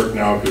can't get to work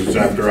now because it's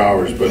after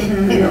hours, but,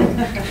 you know.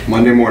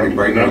 Monday morning,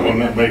 bright and Not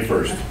on early. May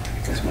 1st.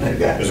 Is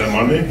that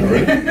Monday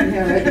already?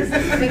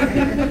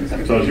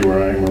 Tells you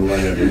where I am, where my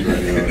head is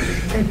right now.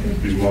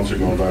 These months are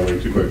going by way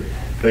too quick.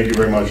 Thank you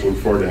very much. Look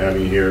forward to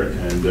having you here,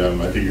 and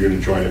I think you're going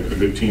to join a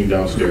good team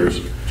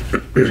downstairs.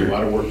 There's a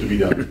lot of work to be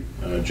done.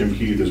 Jim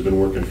Keith has been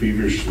working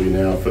feverishly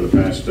now for the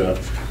past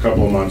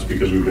couple of months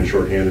because we've been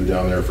shorthanded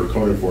down there for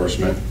code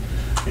enforcement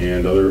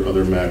and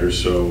other matters.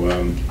 So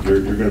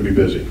you're going to be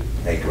busy.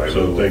 Thank you.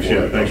 So thanks,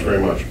 thanks very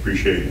much.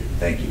 Appreciate it.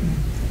 Thank you.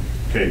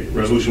 Okay,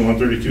 resolution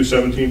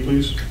 13217,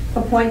 please.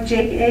 Appoint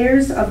Jake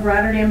Ayers of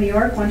Rotterdam, New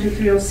York,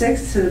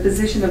 12306, to the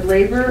position of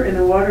laborer in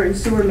the Water and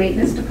Sewer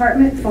Maintenance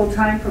Department,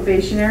 full-time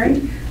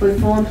probationary, with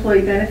full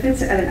employee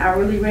benefits at an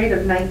hourly rate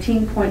of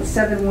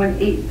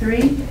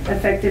 $19.7183,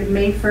 effective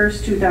May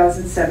 1st,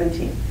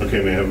 2017.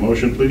 Okay, may I have a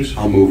motion, please?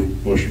 I'll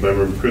move. Motion by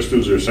member Christou.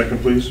 Is there a second,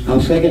 please? I'll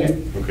second it.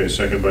 Okay,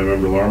 second by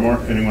member Larmore.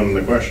 Anyone on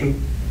the question?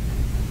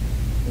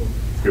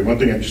 Okay, one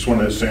thing I just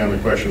wanted to say on the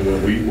question,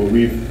 what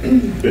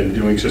we've been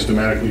doing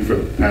systematically for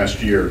the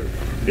past year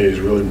is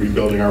really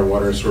rebuilding our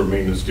water and sewer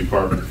maintenance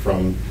department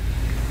from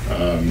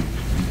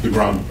the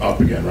ground up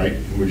again, right?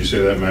 Would you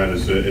say that, Matt,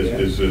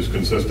 is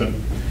consistent?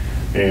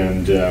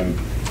 And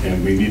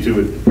we need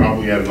to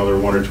probably add another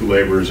 1 or 2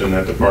 laborers in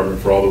that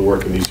department for all the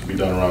work that needs to be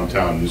done around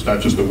town. It's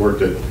not just the work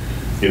that,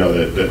 you know,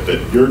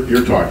 that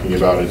you're talking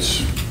about,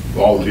 it's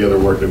all of the other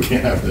work that we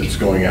have that's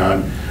going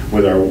on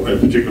with our,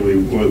 particularly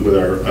with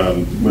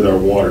our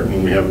water,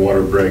 when we have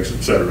water breaks,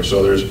 et cetera.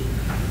 So there's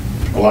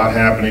a lot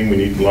happening. We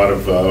need a lot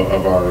of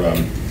our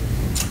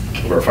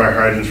fire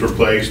hydrants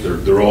replaced.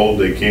 They're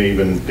old. They can't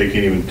even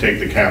take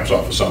the caps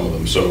off of some of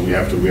them. So we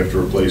have to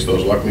replace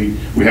those. Luckily,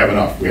 we have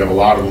enough. We have a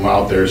lot of them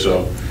out there,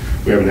 so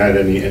we haven't had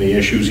any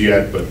issues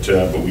yet. But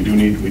we do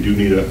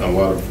need a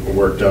lot of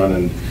work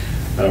done,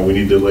 and we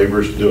need the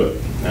laborers to do it.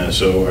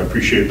 So I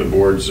appreciate the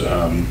board's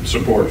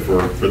support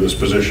for this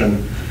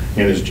position.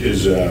 And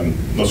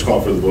let's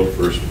call for the vote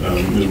first.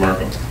 Ms.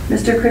 Marco.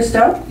 Mr.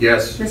 Christo?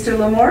 Yes. Mr.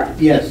 Lamore?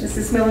 Yes.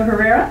 Mrs. Miller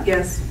Herrera?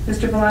 Yes.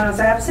 Mr. Valano's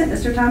absent.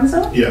 Mr.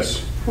 Tomaso? Yes.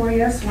 4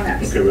 yes, 1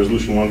 absent. Okay,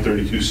 resolution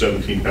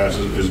 13217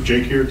 passes. Is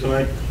Jake here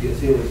tonight? Yes,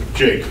 he is.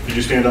 Jake, could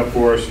you stand up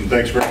for us? And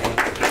thanks very much.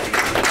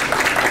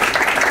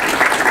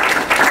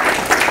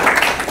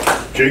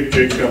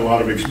 Jake's got a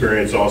lot of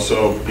experience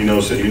also. He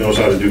knows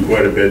how to do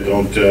quite a bit.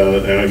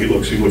 And he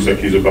looks like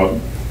he's about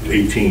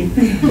 18,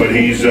 but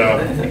he's got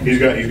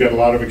a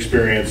lot of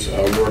experience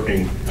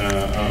working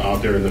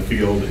out there in the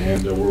field,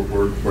 and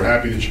we're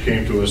happy that you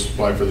came to us,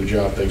 apply for the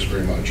job. Thanks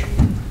very much,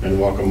 and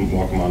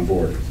welcome on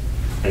board.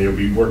 And you'll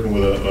be working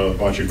with a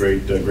bunch of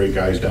great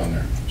guys down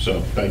there.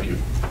 So thank you.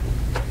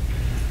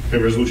 Okay,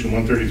 resolution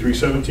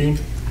 13317.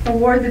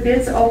 Award the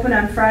bids open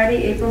on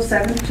Friday, April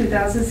 7th,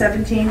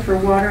 2017 for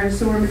water and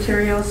sewer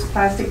materials,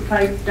 plastic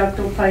pipe,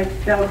 ductile pipe,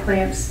 bell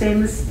clamps,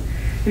 stainless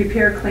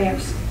repair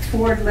clamps,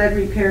 Ford lead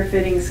repair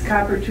fittings,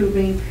 copper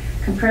tubing,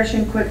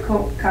 compression quick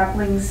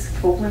couplings,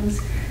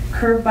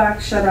 curb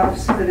box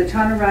shutoffs for the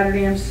Town of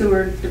Rotterdam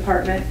Sewer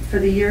Department for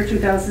the year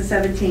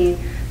 2017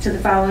 to the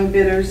following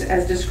bidders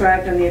as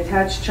described on the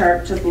attached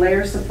chart: to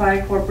Blair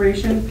Supply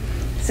Corporation,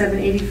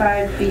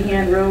 785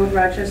 Behan Road,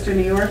 Rochester,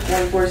 New York,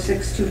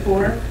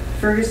 14624.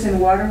 Ferguson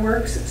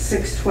Waterworks,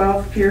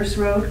 612 Pierce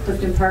Road,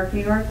 Clifton Park,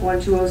 New York,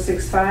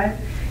 12065.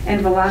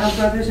 And Villano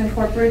Brothers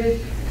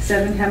Incorporated,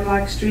 7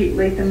 Hemlock Street,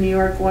 Latham, New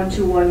York,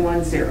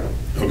 12110.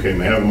 Okay,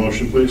 may I have a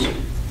motion, please?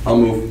 I'll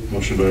move.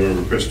 Motion by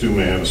Member Christou.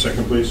 May I have a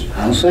second, please?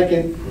 I'll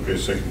second. Okay,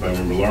 second by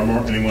Member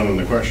Larmore. Anyone on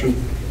the question?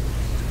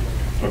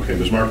 Okay,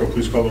 Ms. Marco,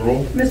 please call the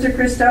roll. Mr.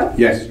 Christo?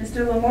 Yes.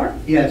 Mr. Lamore?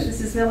 Yes.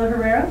 Mrs. Miller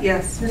Herrera?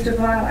 Yes. Mr.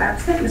 Valano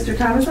absent. Mr.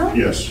 Tomaso?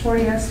 Yes. 4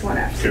 yes, 1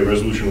 absent. Okay,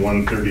 resolution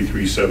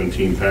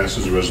 13317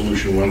 passes.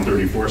 Resolution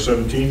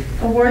 13417.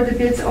 Award the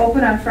bids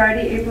open on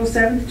Friday, April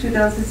 7th,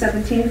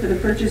 2017 for the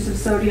purchase of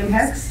sodium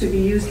hex to be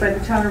used by the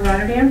Town of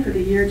Rotterdam for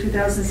the year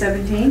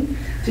 2017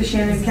 to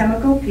Shannon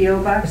Chemical, P.O.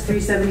 Box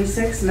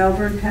 376,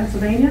 Melbourne,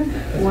 Pennsylvania,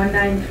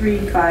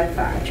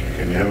 19355.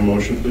 Okay, may I have a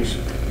motion, please?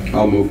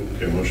 I'll move.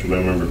 Okay, motion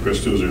by Member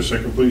Christou. Is there a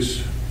second,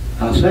 please?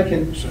 I'll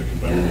second. Second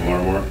by Member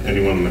Larmore.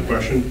 Anyone on the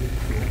question?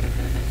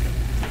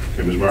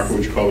 Okay, Ms. Marco,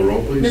 would you call the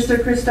roll, please?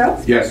 Mr.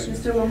 Christo? Yes.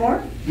 Mr.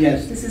 Lamore?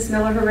 Yes. Mrs.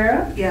 Miller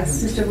Herrera?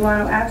 Yes. Mr.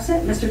 Valano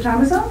absent. Mr.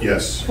 Tomaso?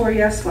 Yes. 4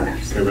 yes, 1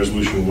 absent. Okay,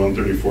 resolution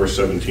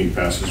 13417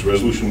 passes.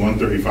 Resolution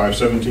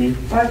 13517.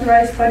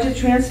 Authorize budget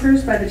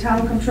transfers by the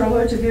Town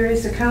Comptroller to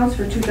various accounts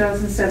for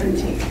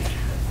 2017.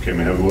 Okay,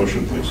 may I have a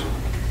motion, please?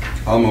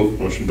 I'll move.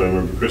 Motion by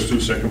Member Christou.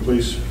 Second,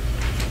 please.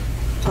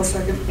 I'll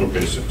second.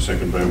 Okay,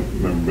 second by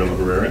Member Miller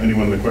Herrera.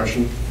 Anyone on the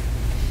question?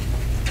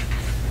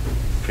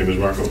 Okay, Ms.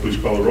 Marco, please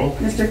call the roll.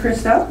 Mr.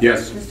 Christo?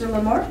 Yes. Mr.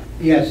 Lamore?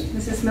 Yes.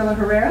 Mrs. Miller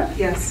Herrera?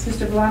 Yes.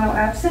 Mr. Valano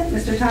absent.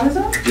 Mr.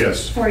 Tomaso?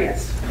 Yes. 4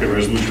 yes. Okay,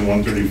 resolution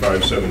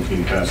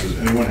 13517 passes.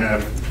 Anyone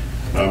have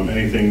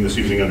anything this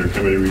evening under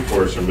committee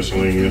reports or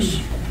miscellaneous?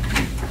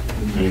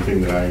 Anything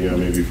that I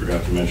maybe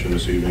forgot to mention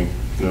this evening?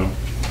 No?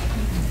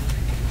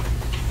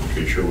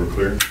 Okay, sure we're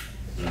clear?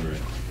 All right.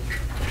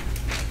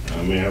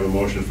 May I have a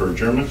motion for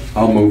adjournment?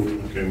 I'll move.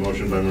 Okay,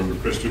 motion by Member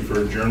Christou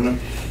for adjournment.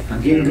 I'm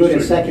getting good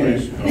at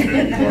Second, seconding. please.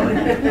 Okay, Mark.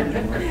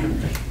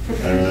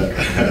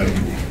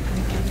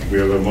 We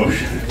have a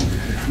motion.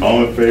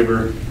 All in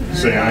favor,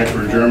 say aye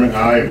for adjournment.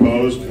 Aye,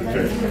 opposed?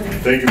 Okay.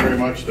 Thank you very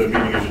much. The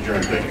meeting is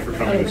adjourned. Thank you for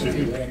coming this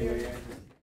evening.